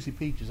 because Juicy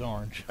Peach is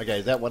orange. Okay,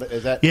 is that what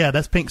is that? Yeah,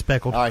 that's pink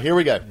speckled. All right, here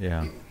we go.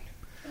 Yeah.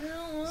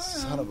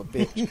 Son of a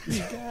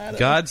bitch!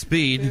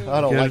 Godspeed.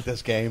 I don't like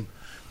this game.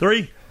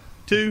 3,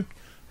 2,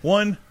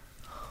 1.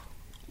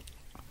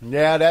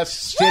 Yeah,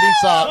 that's shitty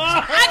socks.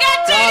 I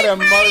got God Tutti have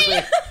Frutti.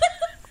 mercy.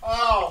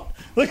 Oh,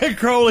 Look at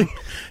Crowley.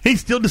 He's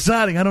still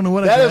deciding. I don't know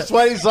what that I is got.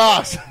 sweaty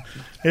socks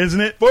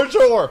Isn't it? for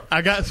sure.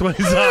 I got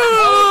sweaty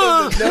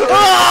socks.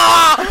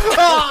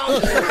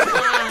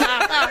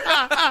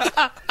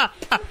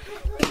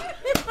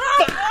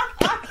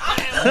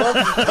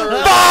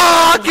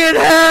 Fucking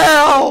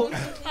hell!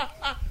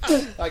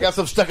 I got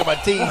some stuck in my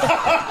teeth.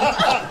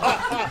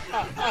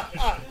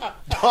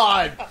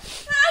 God.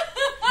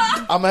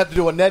 I'm going to have to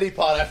do a neti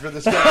pot after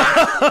this game.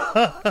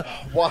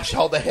 Wash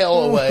all the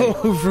hell away.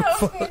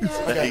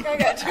 I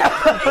got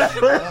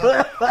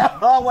Tutti.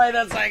 Oh, wait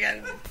a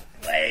second.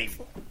 Wait.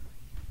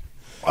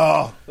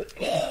 Oh,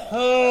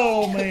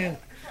 Oh, man.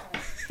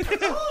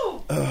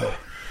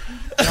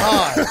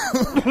 God.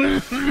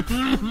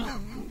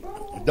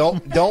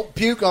 Don't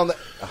puke on the...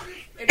 On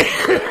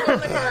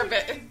the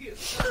carpet.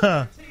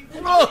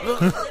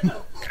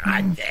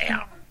 God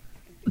damn.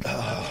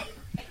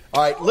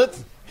 All right,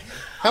 let's...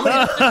 How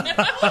many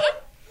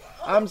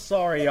I'm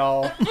sorry,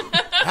 y'all.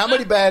 How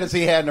many bad has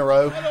he had in a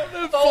row?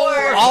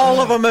 4.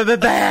 All of them have been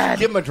bad.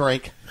 Give him a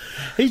drink.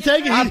 He's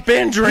taking. I've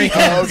been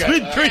drinking. Oh, He's okay.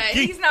 been Yeah,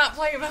 drinking. he's not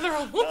playing by the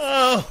rules.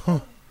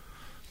 Oh,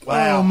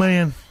 Wow. oh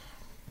man.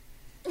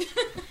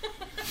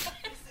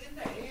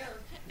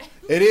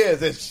 It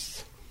is.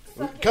 It's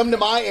come to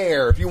my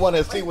air if you want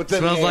to see what's in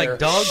Smells the air. like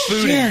dog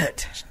food.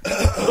 And,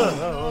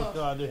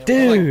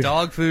 Dude. like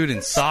dog food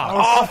and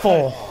socks.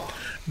 Awful.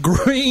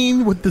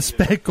 Green with the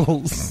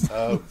speckles.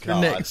 Oh The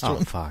God! next Oh,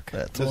 one. fuck.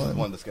 That's This is one.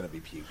 one that's going to be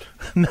puke.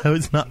 No,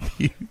 it's not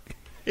puke.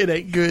 It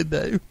ain't good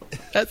though.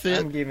 That's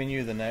I'm it. giving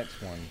you the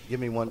next one. Give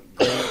me one.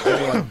 Give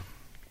me one.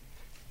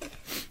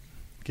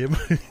 Give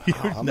me.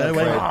 I'm No, not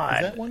wait. Is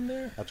afraid. that one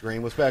there? That's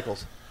green with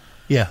speckles.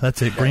 Yeah,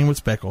 that's it. Green with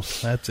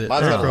speckles. That's it.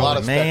 Mine's got a lot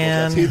of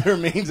man. speckles. That either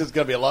means it's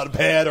going to be a lot of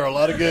bad or a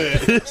lot of good.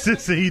 This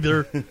is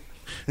either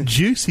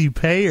juicy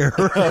pear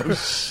or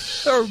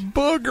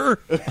booger.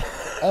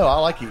 Oh, I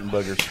like eating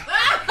boogers.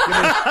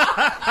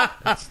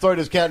 Let's throw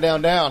this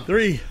countdown down.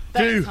 3,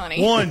 2,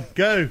 funny. 1,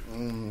 go.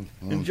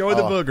 Enjoy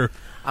the booger.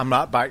 I'm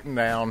not biting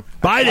down.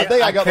 Bite I it.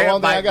 think I got the can't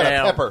wrong thing. I bite got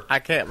down. a pepper. I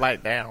can't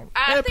bite down.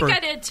 I Pepper. think I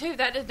did too.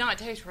 That did not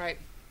taste right.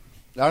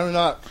 I do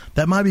not.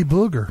 That might be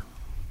booger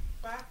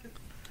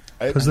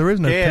because there is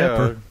no Yeah.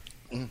 pepper.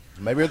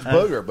 Maybe it's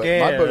booger, but my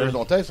Yeah. boogers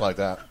don't taste like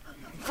that.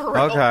 For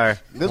real. Okay.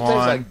 This tastes One,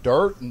 like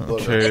dirt and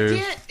booger.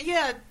 two.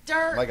 Yeah,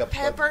 dirt, Like a-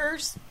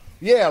 peppers,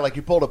 Yeah, like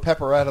you pulled a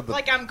pepper out of the.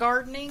 like I'm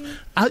gardening.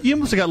 You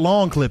must have got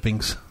lawn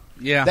clippings.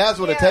 Yeah. That's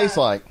what it Yeah. tastes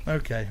like.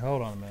 Okay,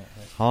 hold on a minute.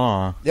 Hold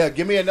on. Yeah,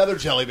 give me another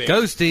jelly bean.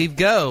 Go, Steve,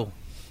 go.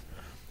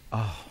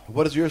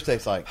 What does yours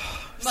taste like?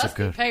 Must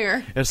be good.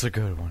 pear. It's a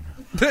good one.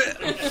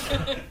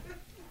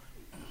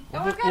 Oh,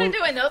 I've got to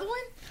do another one?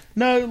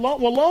 No,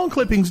 lawn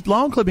clippings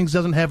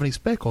doesn't have any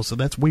speckles, so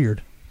that's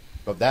weird.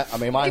 But that, I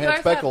mean, mine You had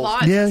guys have speckles,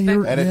 lots Yeah, of you're-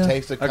 speckles. and it Yeah.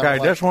 tasted kind Okay, of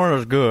like. this one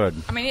was good.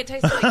 I mean, it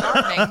tastes like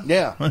gardening.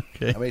 Yeah.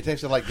 Okay. I mean, it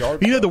tasted like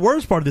yard. You know, the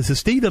worst part of this is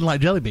Steve doesn't like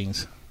jelly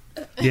beans.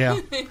 Yeah.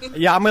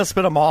 Yeah, I'm going to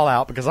spit them all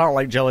out because I don't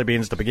like jelly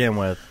beans to begin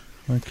with.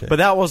 Okay. But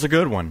that was a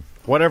good one.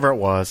 Whatever it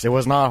was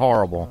not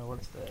horrible.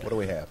 What do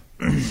we have?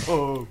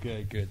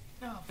 okay, good.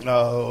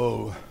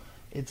 No.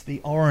 It's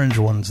the orange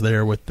ones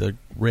there with the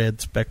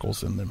red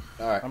speckles in them.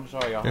 All right. I'm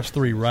sorry, y'all. There's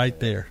 3 right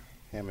there.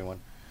 Hand me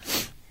one.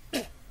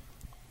 It's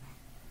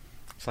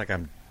like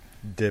I'm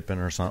dipping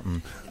or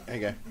something. There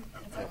you go.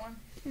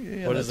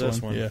 Yeah, What is that's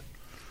this one? Yeah.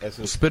 This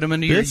is, Spit them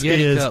into your This Yeti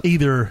is cup.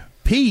 either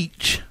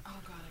peach Oh,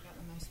 God, I got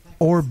the most speckles.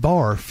 or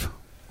barf.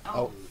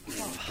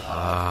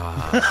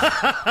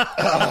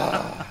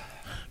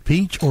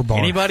 Peach or barf.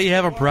 Anybody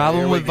have a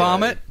problem Here we with go.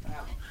 vomit?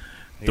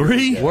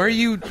 3, Why are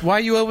you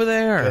over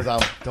because there?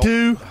 I'm.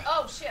 2.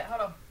 Oh, shit,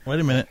 hold on. Wait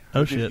a minute.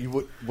 Oh shit.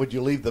 Would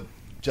you leave the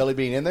jelly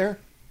bean in there?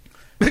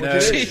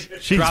 She's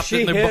dropped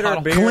it in their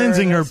bottle. beer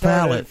cleansing and her it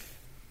started- palate.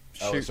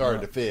 Oh, it started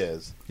to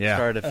fizz. Yeah.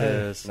 Started to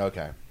fizz.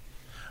 Okay.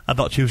 I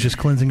thought she was just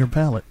cleansing her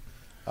palate.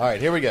 All right,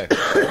 here we go.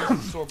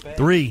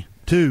 3,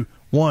 2,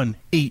 1,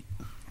 eat.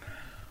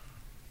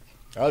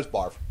 Oh, it's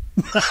barf.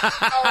 Oh,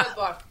 it's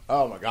barf.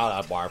 Oh my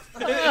God, I barf. Oh,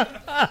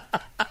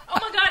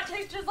 my God, it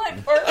tastes just like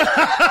barf.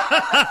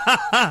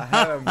 I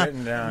haven't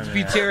written down yet.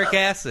 Butyric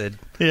acid.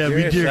 Yeah, Give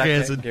me a butyric second.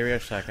 acid. Give me a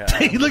second.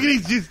 Look at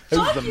he's just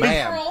Who's the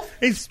man?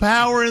 he's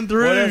powering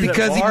through. What is it?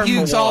 Because he Barf or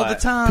pukes all what? the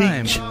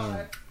time. Peach.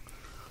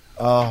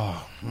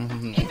 Oh,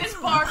 If it's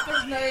barf,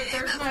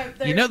 there's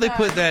no. You know they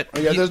put that.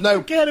 yeah. There's no.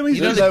 Look at him, he's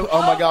There's just- no.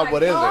 Oh my God,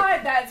 what is it? God,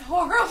 that's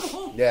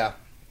horrible. Yeah,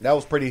 that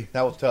was pretty.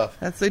 That was tough.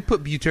 They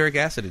put butyric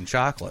acid in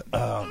chocolate.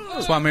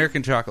 That's why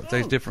American chocolate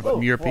tastes different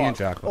from European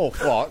chocolate. Oh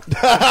fuck!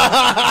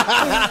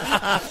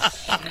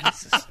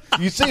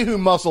 You see who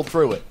muscled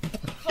through it?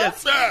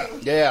 Yes, sir.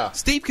 Yeah.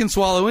 Steve can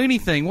swallow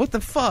anything. What the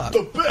fuck?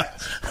 The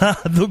best.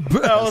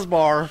 That was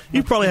bar.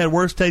 You probably had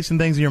worse tasting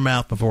things in your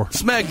mouth before.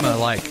 Smegma,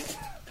 like.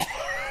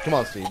 Come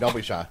on, Steve. Don't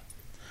be shy.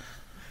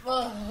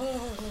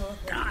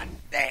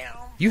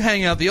 You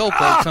hang out the old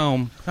folks'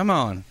 home. Come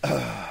on.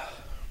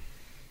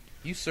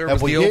 You service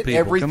Have we the old hit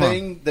people. Come on.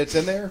 everything that's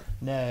in there?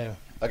 No.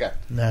 Okay.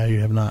 No, you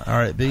have not. All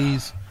right,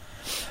 these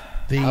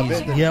I've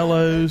been-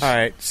 yellows. All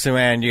right, Sue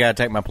Ann, you got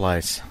to take my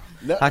place.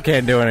 No. I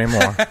can't do it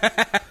anymore.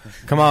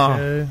 Come on.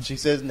 Okay. She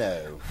says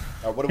no.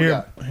 All right, what do we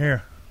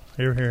Here, got?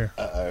 here.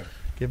 Uh-oh.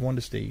 Give one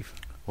to Steve.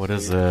 What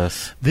is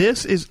this?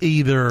 This is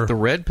either The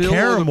red pill or the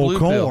caramel blue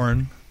pill?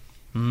 corn,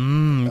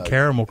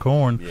 caramel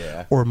corn,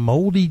 Yeah. or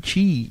moldy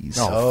cheese.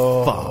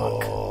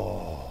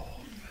 Oh.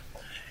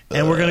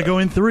 And we're gonna go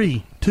in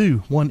 3,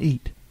 2, 1,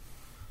 eat.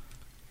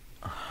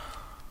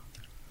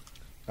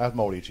 That's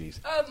moldy cheese.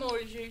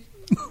 Moldy cheese.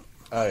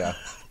 Oh, yeah.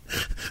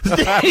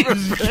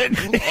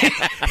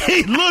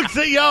 He looks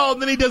at y'all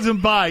and then he doesn't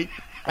bite.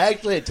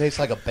 Actually, it tastes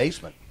like a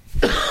basement.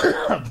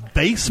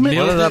 Basement.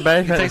 What is that, It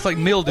baby? tastes like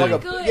mildew. Like a,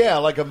 Good. yeah,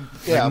 like a...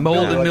 Yeah, Like mold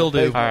and like a mildew.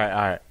 basement. All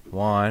right.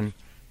 1,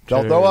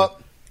 Don't 2, throw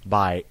up.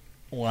 Bite.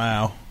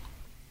 Wow.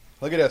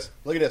 Look at this.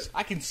 Look at this.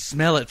 I can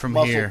smell it from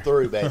Muscle here.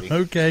 through, baby.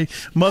 Okay,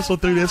 muscle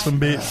through this one,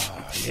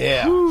 bitch.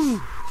 Yeah.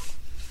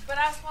 But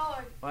I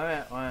swallowed.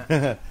 What?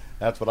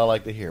 That's what I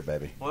like to hear,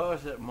 baby. What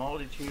was it?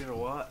 Moldy cheese or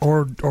what?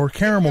 Or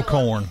caramel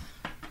corn.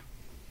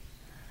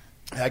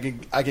 I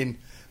can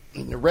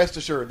rest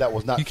assured that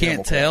was not You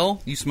can't caramel corn.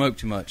 tell. You smoke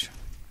too much.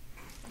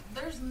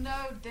 There's no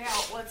doubt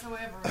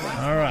whatsoever.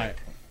 All right.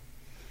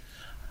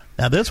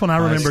 Now this one I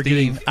remember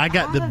getting. I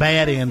got the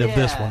bad end of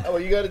this one. Oh,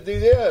 you got to do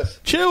this.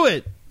 Chew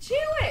it. Chew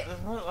it.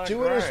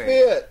 Chew it or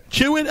spit.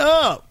 Chew it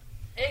up.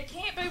 It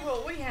can't be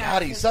what we have.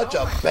 God, he's such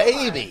a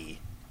baby.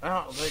 I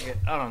don't think it.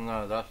 I don't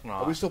know. That's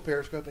not. Are we still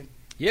periscoping?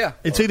 Yeah.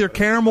 It's either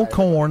caramel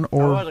corn That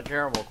was or a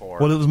caramel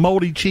corn. well, it was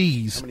moldy How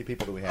cheese. many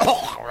people do we have?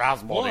 Oh, that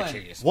was moldy One.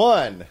 cheese.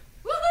 One.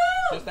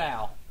 Woohoo! Just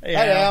Al. Hey,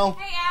 Al.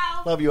 Hey,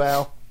 Al. Love you,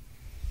 Al.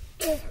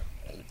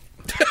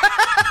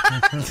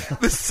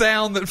 The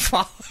sound that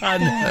follows. I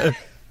know.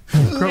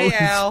 Crowley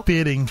Al.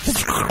 spitting.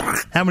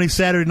 How many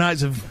Saturday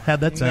nights have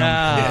had that sound?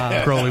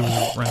 Nah. Crowley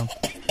was around.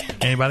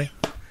 Anybody?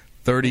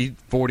 30,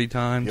 40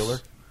 times.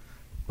 Bueller?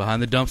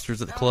 Behind the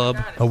dumpsters at the club.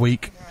 A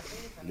week.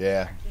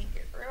 Yeah.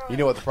 You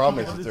know what the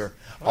problem is? They're,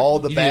 all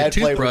the You need a bad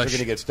flavors are toothbrush. going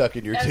to get stuck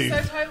in your That's so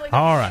tooth. totally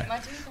All right. my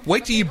teeth are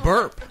Wait till you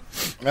burp.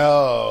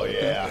 Oh,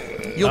 yeah.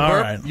 You'll All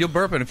burp. right. You'll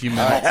burp in a few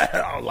minutes.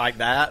 I don't like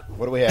that.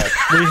 What do we have?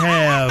 We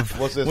have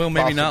What's this? Well,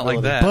 maybe not like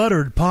possibility? that.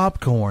 buttered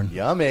popcorn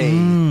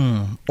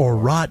Yummy. or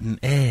rotten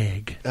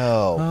egg.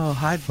 Oh,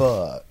 hi.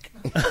 fuck.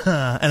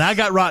 And I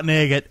got rotten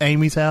egg at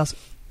Amy's house.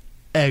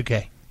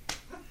 Okay.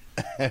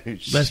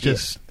 Let's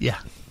just, yeah.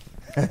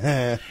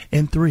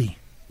 In 3,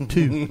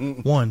 2,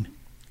 1,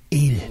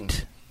 eat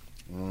it.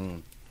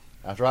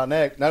 That's rotten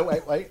egg. No,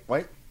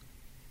 wait.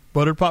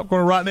 Buttered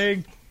popcorn or rotten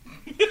egg?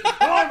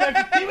 Come on,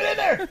 Becky, keep it in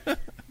there.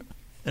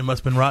 It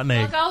must have been rotten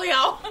egg. Fuck all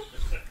y'all.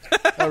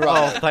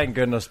 Oh, thank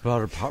goodness,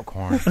 buttered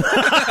popcorn.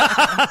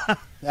 That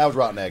was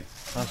rotten egg.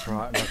 That's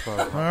right. That's right.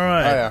 All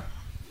right. Oh, yeah.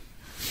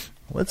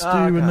 Let's do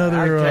I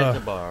another. take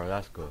the butter.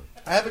 That's good.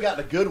 I haven't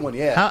gotten a good one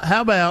yet.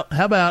 How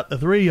about the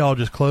three of y'all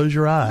just close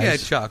your eyes? Yeah,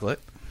 chocolate.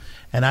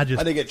 And I I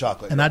just did get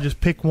chocolate. I just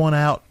pick one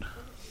out.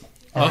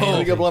 Let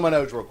me go blow my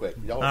nose real quick.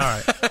 Y'all. All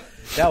right.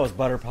 That was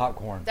butter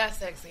popcorn. That's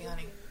sexy,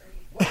 honey.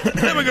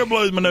 Let me go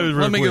blow my nose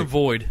real Let me quick. go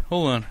void.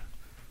 Hold on.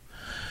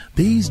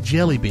 These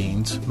jelly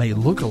beans may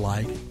look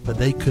alike, but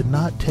they could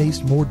not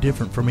taste more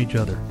different from each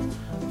other.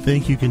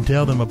 Think you can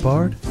tell them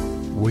apart?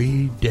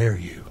 We dare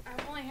you.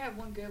 I've only had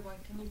one good one.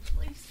 Can you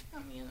please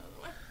tell me another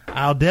one?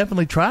 I'll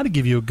definitely try to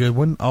give you a good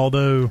one,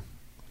 although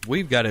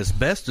We've got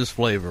asbestos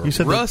flavor, you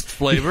said rust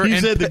flavor, you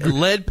and said the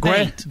lead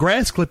paint.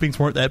 grass clippings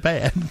weren't that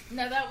bad.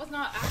 No, that was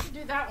not. I can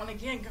do that one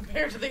again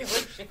compared to the other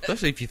shit.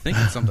 Especially if you think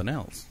it's something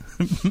else.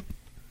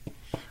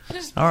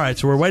 Just All right,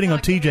 so we're waiting on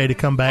TJ to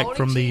come back moldy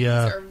from the, cheese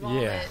or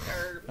vomit yeah.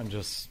 or- I'm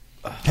just.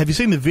 Have you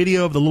seen the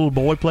video of the little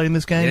boy playing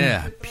this game?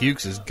 Yeah,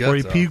 pukes his guts Where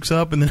he out. pukes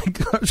up and then it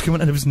starts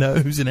coming out of his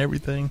nose and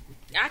everything.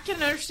 I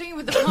can understand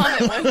with the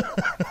vomit one.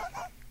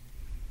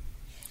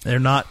 They're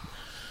not.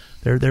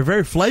 They're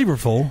very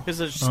flavorful. Is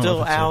it I don't still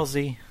know if it's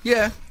Alzy?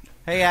 Yeah.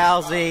 Hey,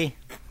 Alzy.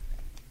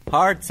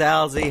 Hearts,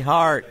 Alzy,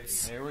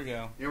 hearts. There we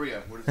go. Here we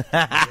go. We're just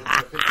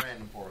pick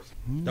random for us.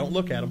 Don't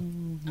look at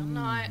them. I'm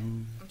not.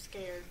 I'm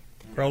scared.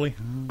 Crowley,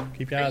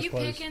 keep your Are eyes you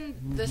closed. picking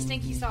the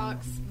stinky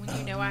socks when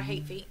you know I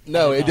hate feet?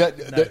 No, it does.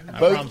 No, I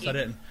Both promise I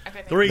didn't. Okay,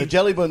 thank Three, the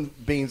jelly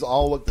beans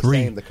all look the 3,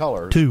 same. The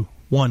colors. 2,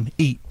 1,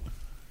 eat.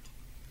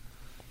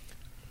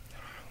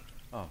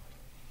 Oh.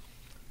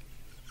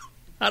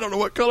 I don't know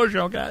what colors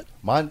y'all got.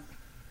 Mine.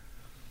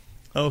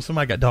 Oh,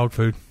 somebody got dog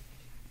food.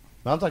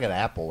 Mine's like an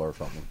apple or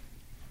something.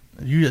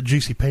 You got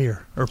juicy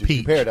pear or Juicy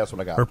peach. pear, that's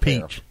what I got. Or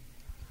Pear. peach.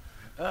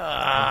 Chew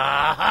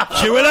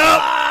it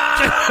up!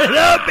 Chew it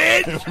up,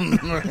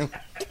 bitch!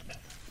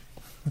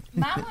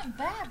 Mine went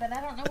bad, but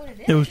I don't know what it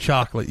is. It was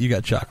chocolate. You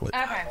got chocolate.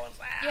 Okay.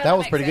 Yeah, That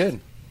was makes pretty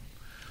sense.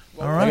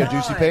 good. All I right. got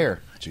juicy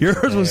pear. Juicy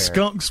Yours was pear.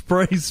 skunk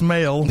spray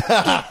smell. I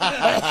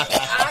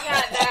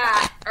got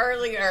that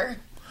earlier.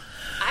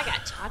 I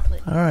got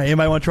chocolate. All right.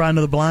 Anybody want to try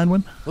another blind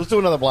one? Let's do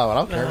another blind one.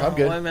 I don't care. I'm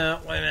good. Wait a minute.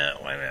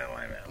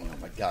 Oh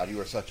my God, you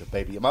are such a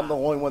baby. Am I the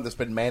only one that's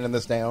been manning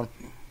this down?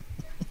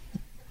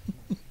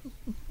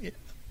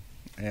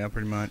 Yeah,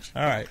 pretty much.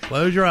 All right.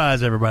 Close your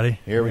eyes, everybody.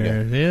 Here we go.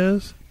 There it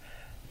is.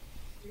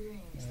 There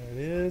it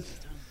is.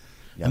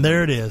 And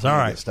there it is. All I'm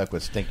gonna right. get stuck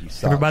with stinky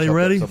socks. Everybody Something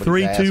ready? somebody's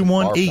 3, ass 2, has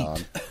 1, barfed eat. on.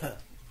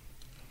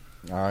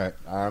 All right.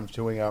 I'm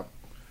chewing up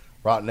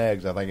rotten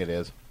eggs, I think it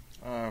is.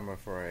 I'm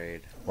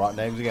afraid. Rotten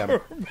eggs again.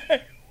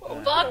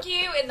 Fuck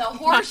you and the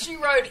horse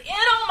you rode in.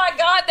 Oh my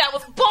God, that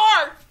was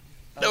barf.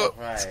 I'm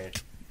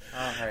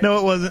afraid. No,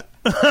 it wasn't.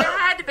 There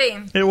had to be.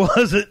 It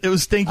wasn't. It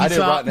was stinky I did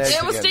rotten socks.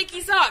 eggs. It was again.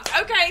 stinky socks.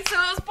 Okay, so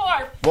it was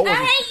barf. What was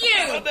I it? hate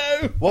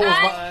you. What was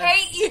I my?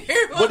 hate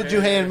you. What did you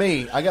hand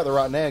me? I got the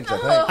rotten eggs, I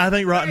think. I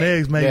think rotten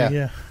eggs, maybe.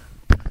 Yeah.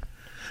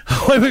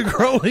 Yeah. Wait a minute,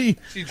 Crowley.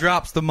 She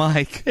drops the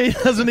mic. He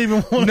doesn't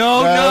even want.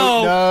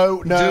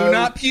 No, No. Do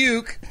not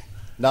puke.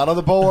 Not on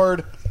the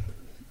board.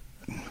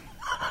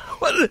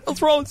 What the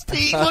hell's wrong with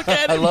Steve? Look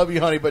at I him. love you,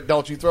 honey, but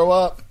don't you throw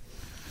up.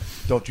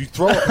 Don't you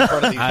throw up in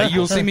front of these people.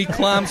 You'll see me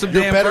climb some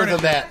You're damn better furniture.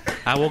 than that.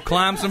 I will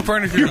climb some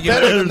furniture to get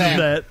better Better than than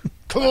that. that.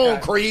 Come on,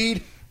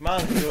 Creed.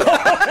 Mine's good.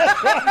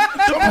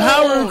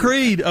 Power of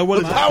Creed. Oh, what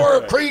is The power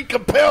of Creed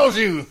compels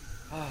you.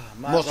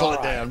 Mine's Muscle all it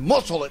right. down.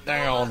 Muscle it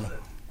down.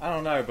 I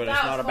don't know, but it's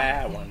That not a was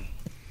bad fun. one.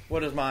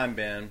 What has mine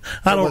been?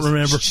 I don't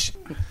remember. Shh.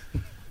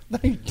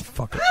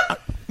 Fuck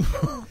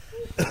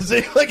it.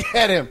 See, look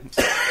at him.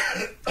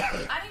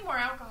 I need more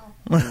alcohol.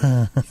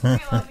 It's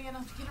not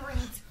enough to get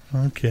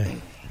rid. Okay.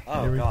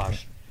 Oh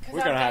gosh, we're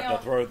gonna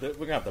have to we're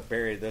gonna have to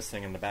bury this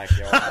thing in the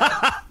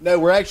backyard. No,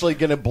 we're actually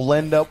going to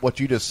blend up what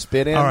you just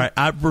spit in. All right,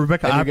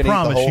 Rebecca, And I you're gonna eat the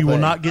promise whole you will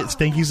thing. not get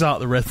stinky sock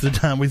the rest of the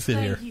time we sit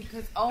here. Thank you,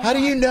 'cause, oh How do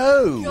my you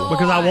know?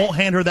 Because I won't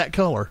hand her that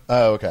color.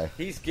 Oh, okay.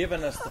 He's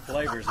given us the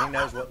flavors. He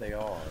knows what they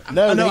are.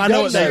 No, I know he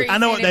what doesn't. I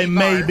know what they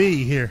may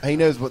be here. He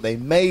knows what they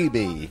may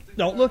be.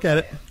 Don't look at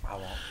it. I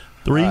won't.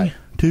 3, right.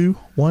 2,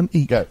 1,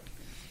 eat. Go.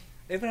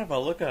 Even if I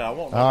look at it, I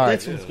won't know All what right. it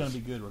This one's is. going to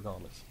be good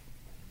regardless.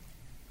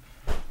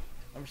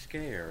 I'm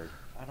scared.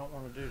 I don't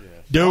want to do this.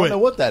 I Do don't know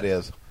it. what that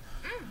is.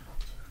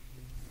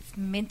 It's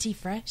minty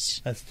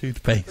fresh. That's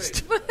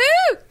toothpaste.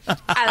 Woohoo!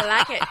 I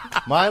like it.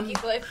 Mine, Thank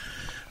you, Cliff.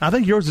 I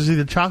think yours is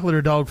either chocolate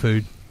or dog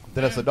food.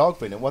 then it's a dog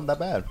food. It wasn't that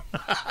bad.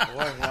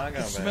 What am I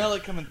gonna Smell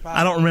it coming by.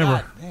 I don't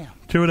remember. God damn.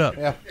 Chew it up.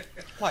 Yeah.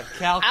 Like I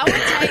calculus.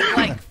 would take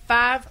like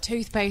 5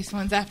 toothpaste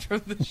ones after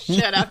the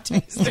shit I've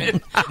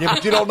tasted. Yeah,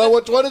 but you don't know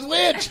which one is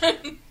which.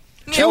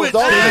 Chew it,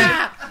 dog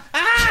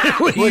Steve.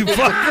 food. You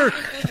fucker.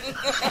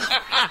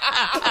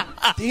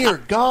 Dear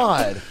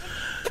God.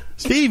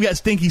 Steve got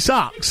stinky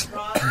socks. That's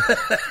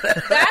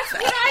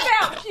what I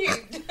got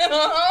cute.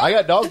 I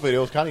got dog food. It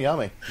was kind of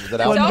yummy. Was it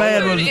out? Wasn't Dog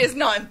bad, food was it? is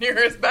not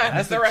near as bad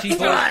as That's the a rest cheap,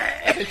 of it.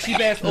 that's a cheap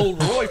ass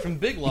old Roy from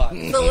Big Lots.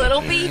 It's a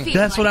little beefy.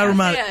 That's what I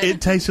remind. said.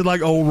 It tasted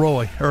like Old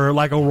Roy, or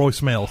like Old Roy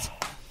smells.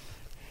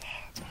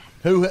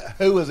 Who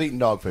was eating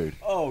dog food?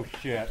 Oh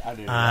shit! I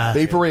did.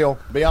 Be for real.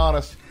 Be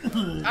honest. I've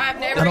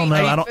never I don't know.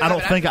 eaten I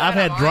don't food, think but I've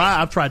had dry.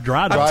 I've tried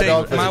dry dog Dry food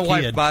dog as food. My a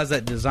wife kid. buys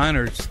that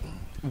designer's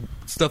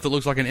stuff that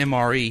looks like an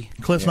MRE.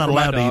 Cliff's not for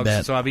my allowed to eat dogs,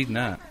 that. So I've eaten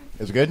that.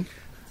 Is it good?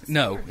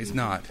 No, it's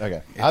not.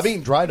 Okay. I've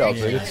eaten dry dog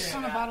food. It's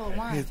on a bottle of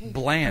wine, too.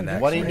 Bland,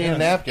 actually. Why do you need a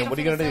napkin? What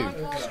are you going to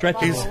do? Stretch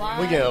his-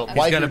 We get a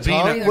wipe got your a bean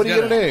tongue? up- What are you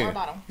he's going to More do?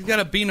 bottle. He's got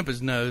a bean up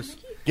his nose.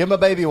 Give him a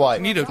baby wipe.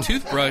 You need a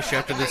toothbrush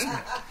after this.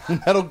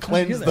 That'll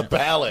cleanse the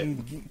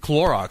palate.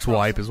 Clorox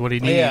wipe is what he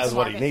needs. Yeah, that's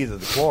what he needs is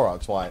the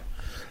Clorox wipe.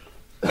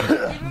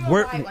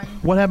 Where,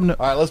 what happened to?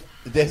 All right, let's.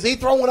 Is he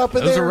throwing up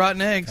in Those there? are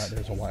rotten eggs.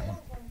 There's a white one.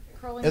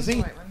 Crowley Is has a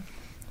he? white one.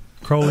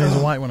 Crowley is a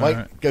white one. All Wait,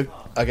 right. go.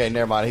 Okay,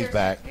 never mind. He's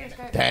back.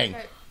 Dang.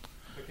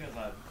 Because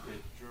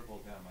it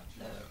dribbled down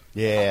my chest.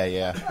 Yeah.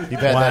 You've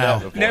had Wow. that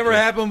happen before. Never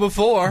happened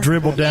before.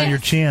 Dribbled down your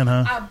chin,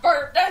 huh? I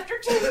burped after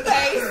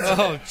toothpaste.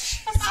 Oh,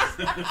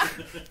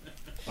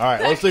 All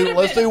right, let's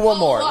do one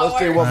more. Let's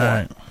do All one more.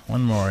 right,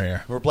 one more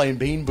here. We're playing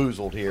Bean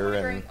Boozled here,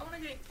 and I want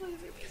to get please.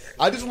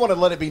 I just want to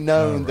let it be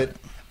known that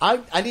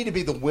I need to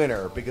be the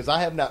winner because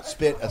I have not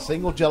spit a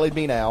single jelly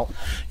bean out.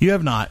 You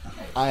have not.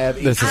 I have.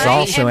 This eaten- is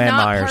also I Ann am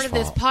not Meyer's part of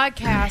this fault.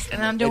 podcast,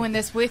 and I'm doing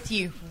this with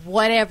you.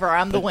 Whatever,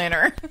 I'm the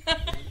winner.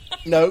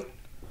 No,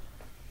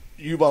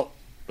 you won't.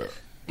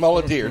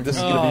 Volunteer. This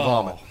is going to be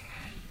vomit.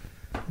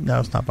 No,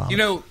 it's not bomb. you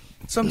know,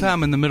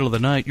 sometime in the middle of the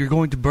night, you're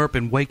going to burp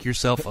and wake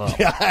yourself up.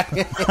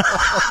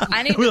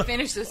 I need to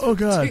finish this. Oh, with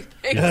God.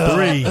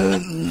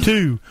 toothpaste. 3,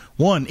 2,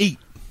 1, eat.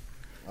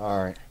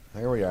 All right,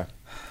 here we go.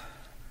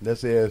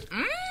 This is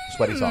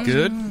sweaty socks.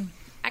 Good.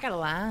 I got a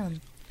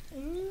line.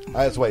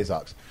 I have sweaty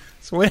socks.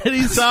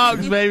 Sweaty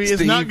socks, baby.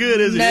 It's not good,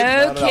 is it? No Not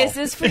at all.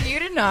 kisses for you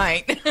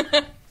tonight.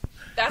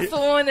 That's the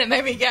one that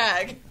made me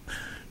gag.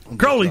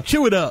 Crowley,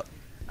 chew it up.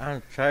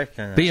 I'm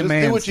taking Be a Just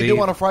man, do what you Steve.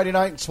 do on a Friday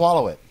night and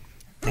swallow it.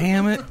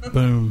 Damn it.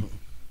 Boom.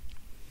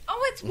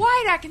 Oh, it's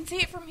white. I can see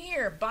it from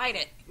here. Bite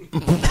it.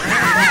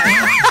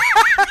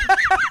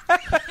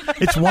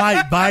 It's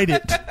white. Bite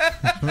it.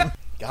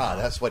 God,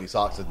 that sweaty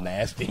socks is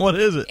nasty. What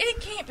is it? It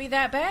can't be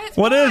that bad. It's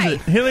What is white.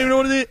 it? He don't even know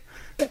what it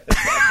is.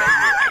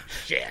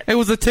 It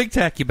was a Tic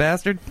Tac, you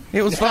bastard.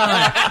 It was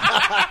fine.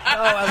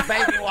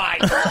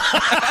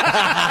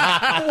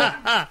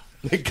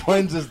 It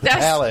cleanses the That's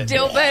palate.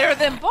 still better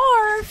than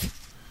barf.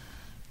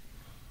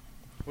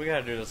 We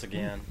gotta do this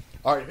again.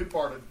 All right, who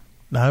farted?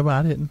 No,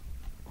 I didn't.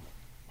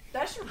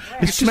 That's your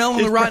breath. You're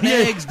smelling the rotten yeah,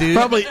 eggs, dude.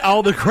 Probably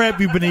all the crap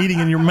you've been eating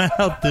in your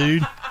mouth,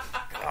 dude.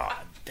 God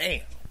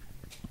damn.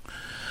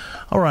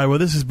 All right, well,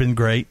 this has been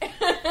great.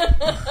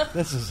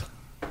 This has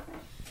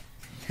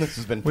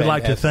been fantastic. We'd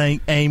like to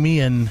thank Amy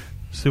and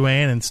Sue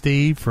Ann and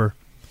Steve for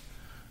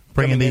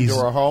bringing Coming these,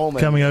 into our home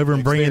and coming over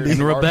and bringing these,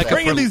 experiencing our Rebecca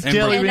bringing for- these and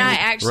jelly And I beans,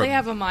 actually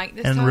have a mic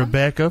this and time.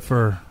 Rebecca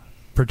for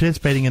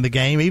participating in the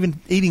game, even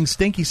eating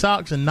stinky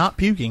socks and not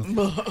puking.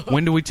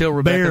 When do we tell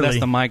Rebecca Barely. that's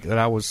the mic that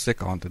I was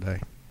sick on today?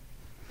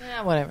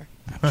 Whatever.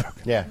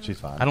 Yeah, she's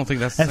fine. I don't think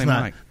that's the That's same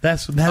not. mic.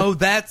 That's Oh,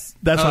 that's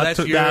what I that's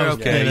took- your that was-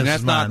 okay. yeah, this That's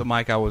is not mine. the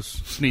mic I was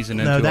sneezing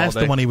into. no, that's all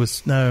the day. one he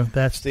was. No,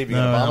 that's Steve, you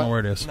no. gonna I don't vomit? know where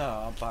it is. No,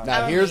 I'm fine.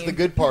 Now, Oh, here's you. the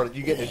good part.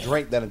 You get to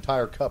drink that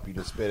entire cup you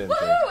just spit into.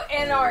 Woo!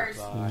 And ours.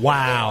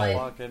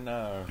 Wow. Fucking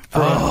no.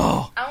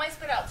 I only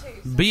spit out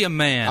 2. Be a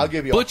man. I'll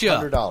give you Butch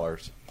up.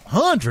 $100.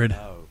 100.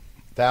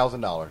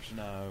 $1,000.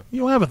 No.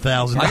 You don't have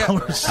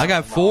 $1,000. I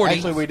got 40.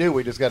 Actually, we do.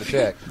 We just got to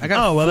check. I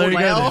got Oh, well, there you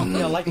go. Well, then.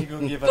 Yeah, like you're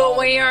going to give it but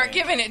we aren't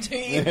giving it to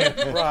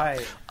you. Right.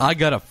 I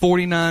got a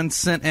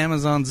 49-cent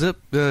Amazon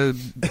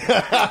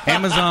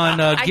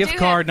Amazon gift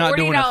card not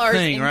doing a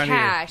thing in right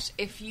cash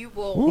if you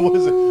will What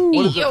is it? What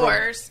eat is it from?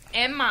 yours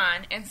and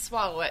mine and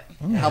swallow it.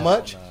 How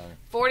much?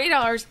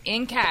 $40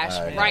 in cash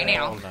right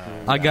now. here.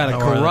 I got a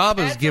All right.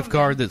 Carrabba's gift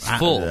card that's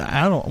full.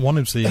 I don't want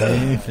him to see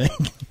anything.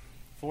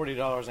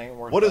 $40 ain't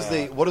worth What is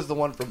that. What is the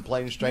one from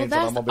Planes, Well, Trains, and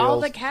that's Automobiles? all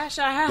the cash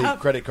I The have.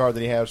 credit card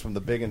that he has from the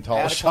Big and Tall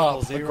Add a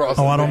shop couple zeros. across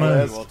Oh, the I don't know.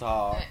 Midwest. We'll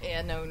talk.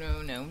 Yeah,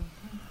 no.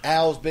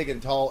 Al's Big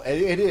and Tall.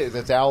 It is.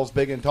 It's Al's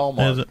Big and Tall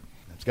Mart. Is it?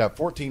 It's got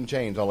 14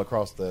 chains all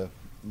across the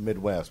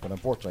Midwest, but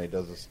unfortunately, it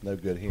does us no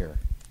good here.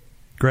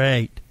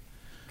 Great.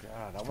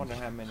 God, I wonder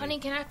how many. Honey,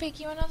 can I pick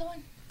you another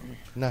one?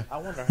 No, I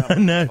wonder how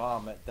many No.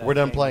 vomit that We're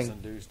done game playing. has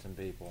induced in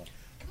people.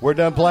 we're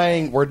done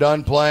playing. We're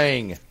done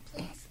playing.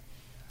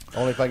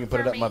 Only if I can put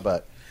it up my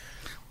butt.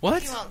 What?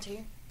 If you want to,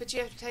 but you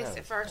have to taste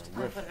it first and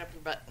then put it up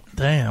your butt.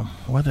 Damn.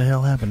 What the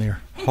hell happened here?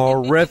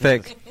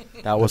 Horrific.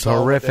 That was Oh, what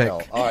the horrific.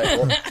 hell. All right.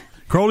 Well,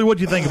 Crowley, what'd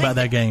you think about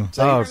that game?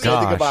 say, Oh, say the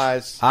gosh.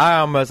 goodbyes.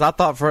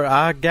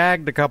 I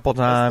gagged a couple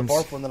That's times. the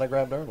barf one that I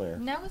grabbed earlier.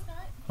 No, it's not.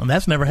 Well,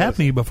 that's never happened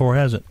to you before,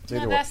 has it? It's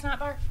either No, one. that's not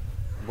barf.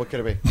 What could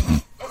it be?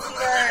 It's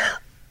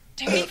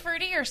either Tutti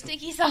Frutti or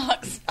Sticky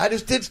Socks. I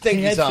just did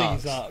stinky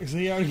socks. I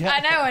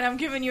know, and I'm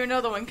giving you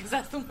another one because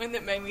that's the one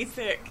that made me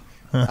sick.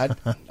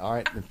 All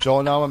right.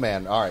 Join on my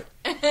man. All right.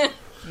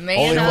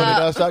 Man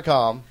up.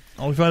 OnlyFunnyDust.com.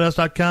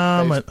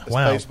 OnlyFunnyDust.com. Wow.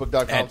 Wow.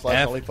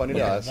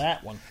 Facebook.com/OnlyFunnyDust.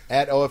 That one.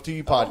 At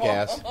OFTU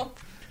Podcast.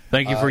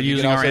 Thank you for You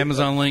using can our also-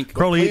 Amazon link.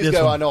 Crowley, eat Please this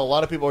go. one. I know a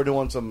lot of people are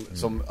doing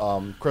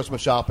some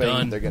Christmas shopping.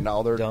 Done. They're getting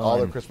all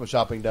their Christmas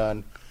shopping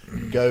done.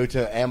 Go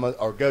to Amazon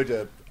or go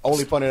to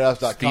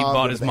OnlyFunnyDust.com. Steve bought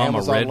go to his the mama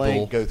Amazon Red link.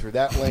 Bull. Go through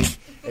that link.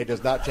 It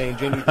does not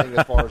change anything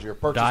as far as your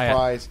purchase Diet.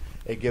 price.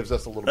 It gives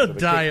us a little bit of a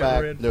Diet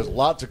kickback. Red Bull. There's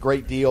lots of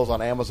great deals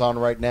on Amazon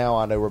right now.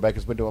 I know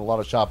Rebecca's been doing a lot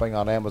of shopping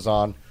on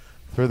Amazon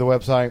through the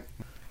website.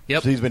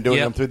 Yep. She's been doing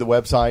Yep. them through the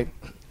website.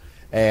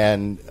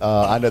 And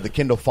I know the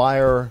Kindle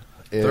Fire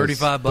is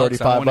 $35.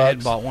 $35. I went ahead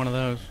and bought one of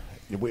those.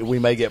 We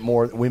may get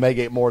more. We may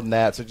get more than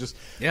that. So just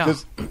go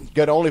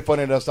to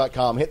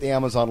OnlyFunnyDust.com, hit the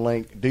Amazon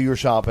link, do your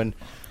shopping,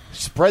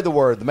 spread the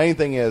word. The main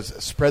thing is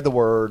spread the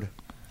word.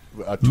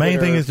 Main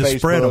thing is to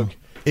spread 'em.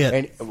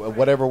 And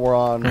whatever we're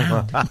on,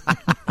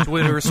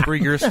 Twitter,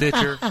 Spreaker,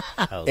 Stitcher.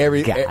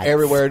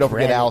 everywhere. Don't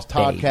forget Al's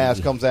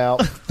Toddcast comes out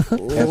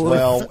as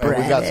well, and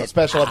we've got some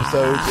special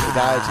episodes that the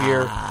guys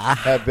here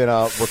have been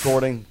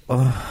recording.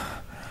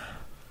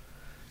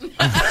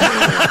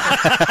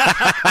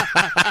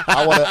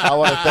 I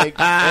want to thank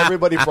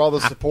everybody for all the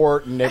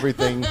support and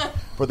everything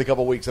for the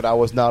couple weeks that I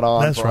was not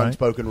on for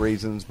unspoken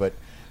reasons, but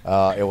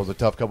it was a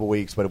tough couple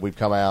weeks. But we've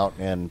come out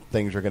and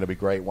things are going to be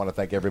great. Want to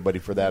thank everybody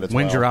for that as well.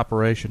 When's your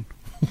operation?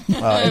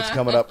 It's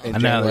coming up in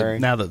January.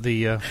 Now that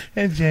the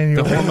In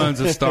January. hormones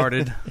have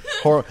started.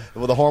 Well,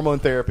 the hormone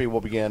therapy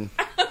will begin.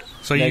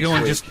 So you Next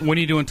going week. when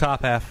are you doing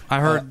top half? I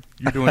heard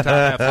you're doing top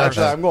half first.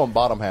 Actually, I'm going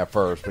bottom half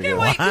first. Because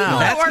Wait, people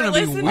That's are gonna be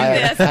listening to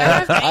weird. this.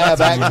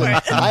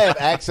 I have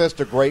access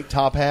to great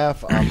top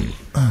half.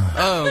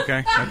 Oh,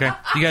 okay.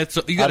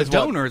 You got a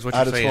donor, is what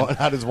you're saying.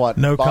 I just want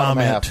No bottom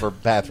comment. half for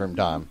bathroom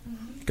time.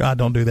 God,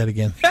 don't do that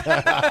again.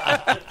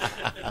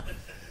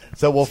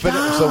 So we'll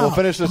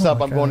finish this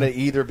up. I'm going to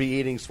either be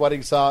eating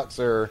sweating socks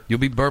or You'll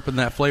be burping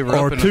that flavor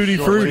Or up in a Tutti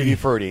short- Frutti. Tutti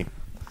Frutti.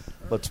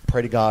 Let's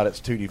pray to God it's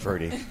Tutti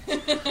Frutti.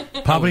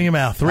 Pop it in your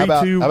mouth. Three,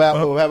 How two.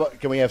 about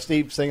can we have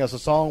Steve sing us a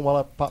song while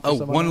I pop this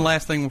Oh, in my one mouth?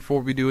 last thing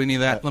before we do any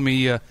of that. Let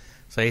me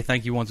say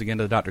thank you once again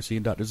to the Dr. C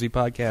and Dr. Z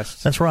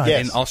podcasts. That's right.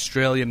 Yes. In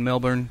Australia and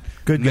Melbourne.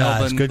 Good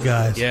guys, Melbourne. good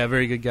guys. Yeah,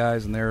 very good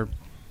guys. And they're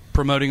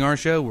promoting our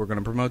show. We're going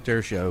to promote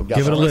their show. Give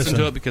it a Listen listen.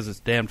 to it because it's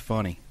damned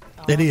funny.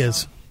 It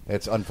is.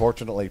 It's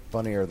unfortunately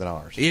funnier than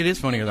ours. It is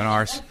funnier than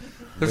ours.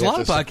 There's a We lot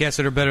have of to podcasts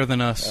that are better than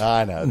us.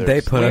 I know.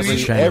 They put us to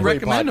shame. Every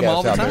recommend them podcast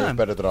all the out there is time.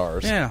 better than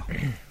ours. Yeah.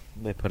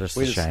 They put us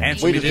We to just- shame. And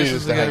We we just do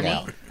this to hang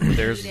out.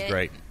 Theirs is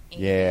great.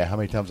 Yeah, how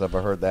many times have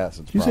I heard that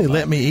since? You say, prom let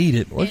night? me eat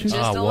it. What In you just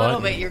a what? little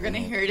bit, you're going to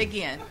hear it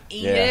again.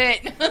 Eat Yeah.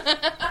 it.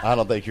 I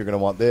don't think you're going to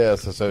want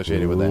this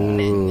associated with that.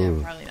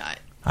 No, probably not.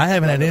 I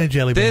haven't had any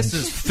jelly beans.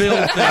 This is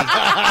filthy.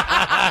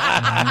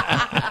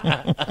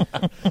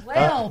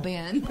 Well,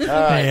 Ben. All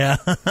right, Yeah.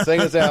 sing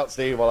us out,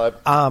 Steve. While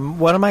I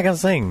What am I going to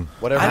sing?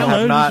 whatever. I don't have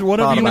know, not just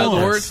whatever thought you You about know the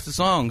want. words to the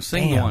song.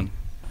 Sing Damn. one.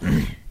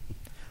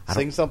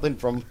 Sing something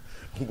from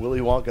Willy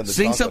Wonka and the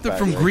Sing Chocolate something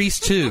from Factory. Grease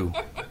 2.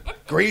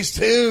 Grease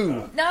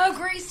 2. No,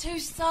 Grease 2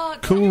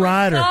 sucks. Cool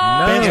Rider. No.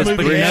 Best Yes, movie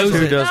but he ever. knows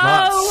Who it. does No.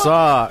 not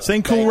suck?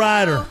 Sing Cool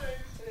Rider.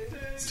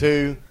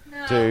 2.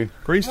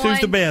 Grease 2's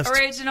the best.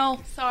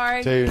 Original.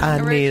 Sorry. 2. I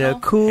need a Original.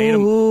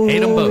 cool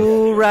Hate 'em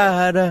both.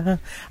 rider.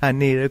 I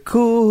need a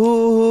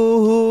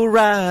cool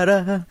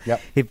rider.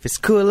 Yep. If it's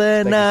cool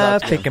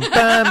enough, Socks it can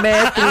find me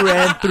through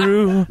and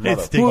through.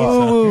 It's sticky Woo,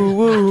 socks.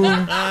 woo,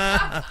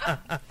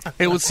 woo.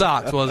 It was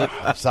socks, was it?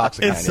 Socks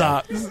again. It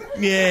sucks.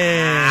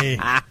 Yay.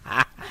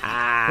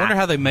 Wonder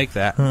how they make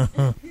that.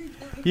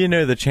 You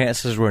knew the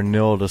chances were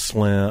nil to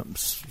slim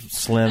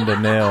to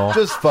nil.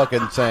 Just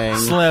fucking saying.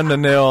 Slim to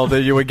nil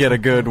that you would get a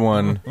good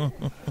one.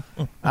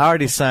 I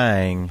already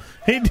sang.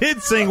 He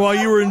did sing while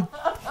you were in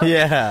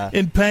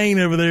pain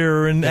over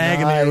there or in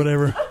agony or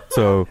whatever.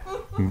 So,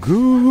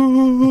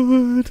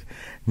 good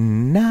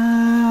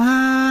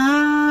night.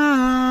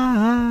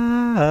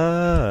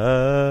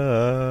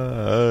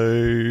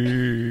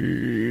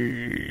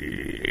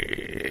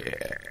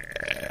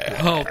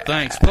 Oh,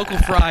 thanks. Vocal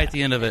fry at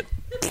the end of it.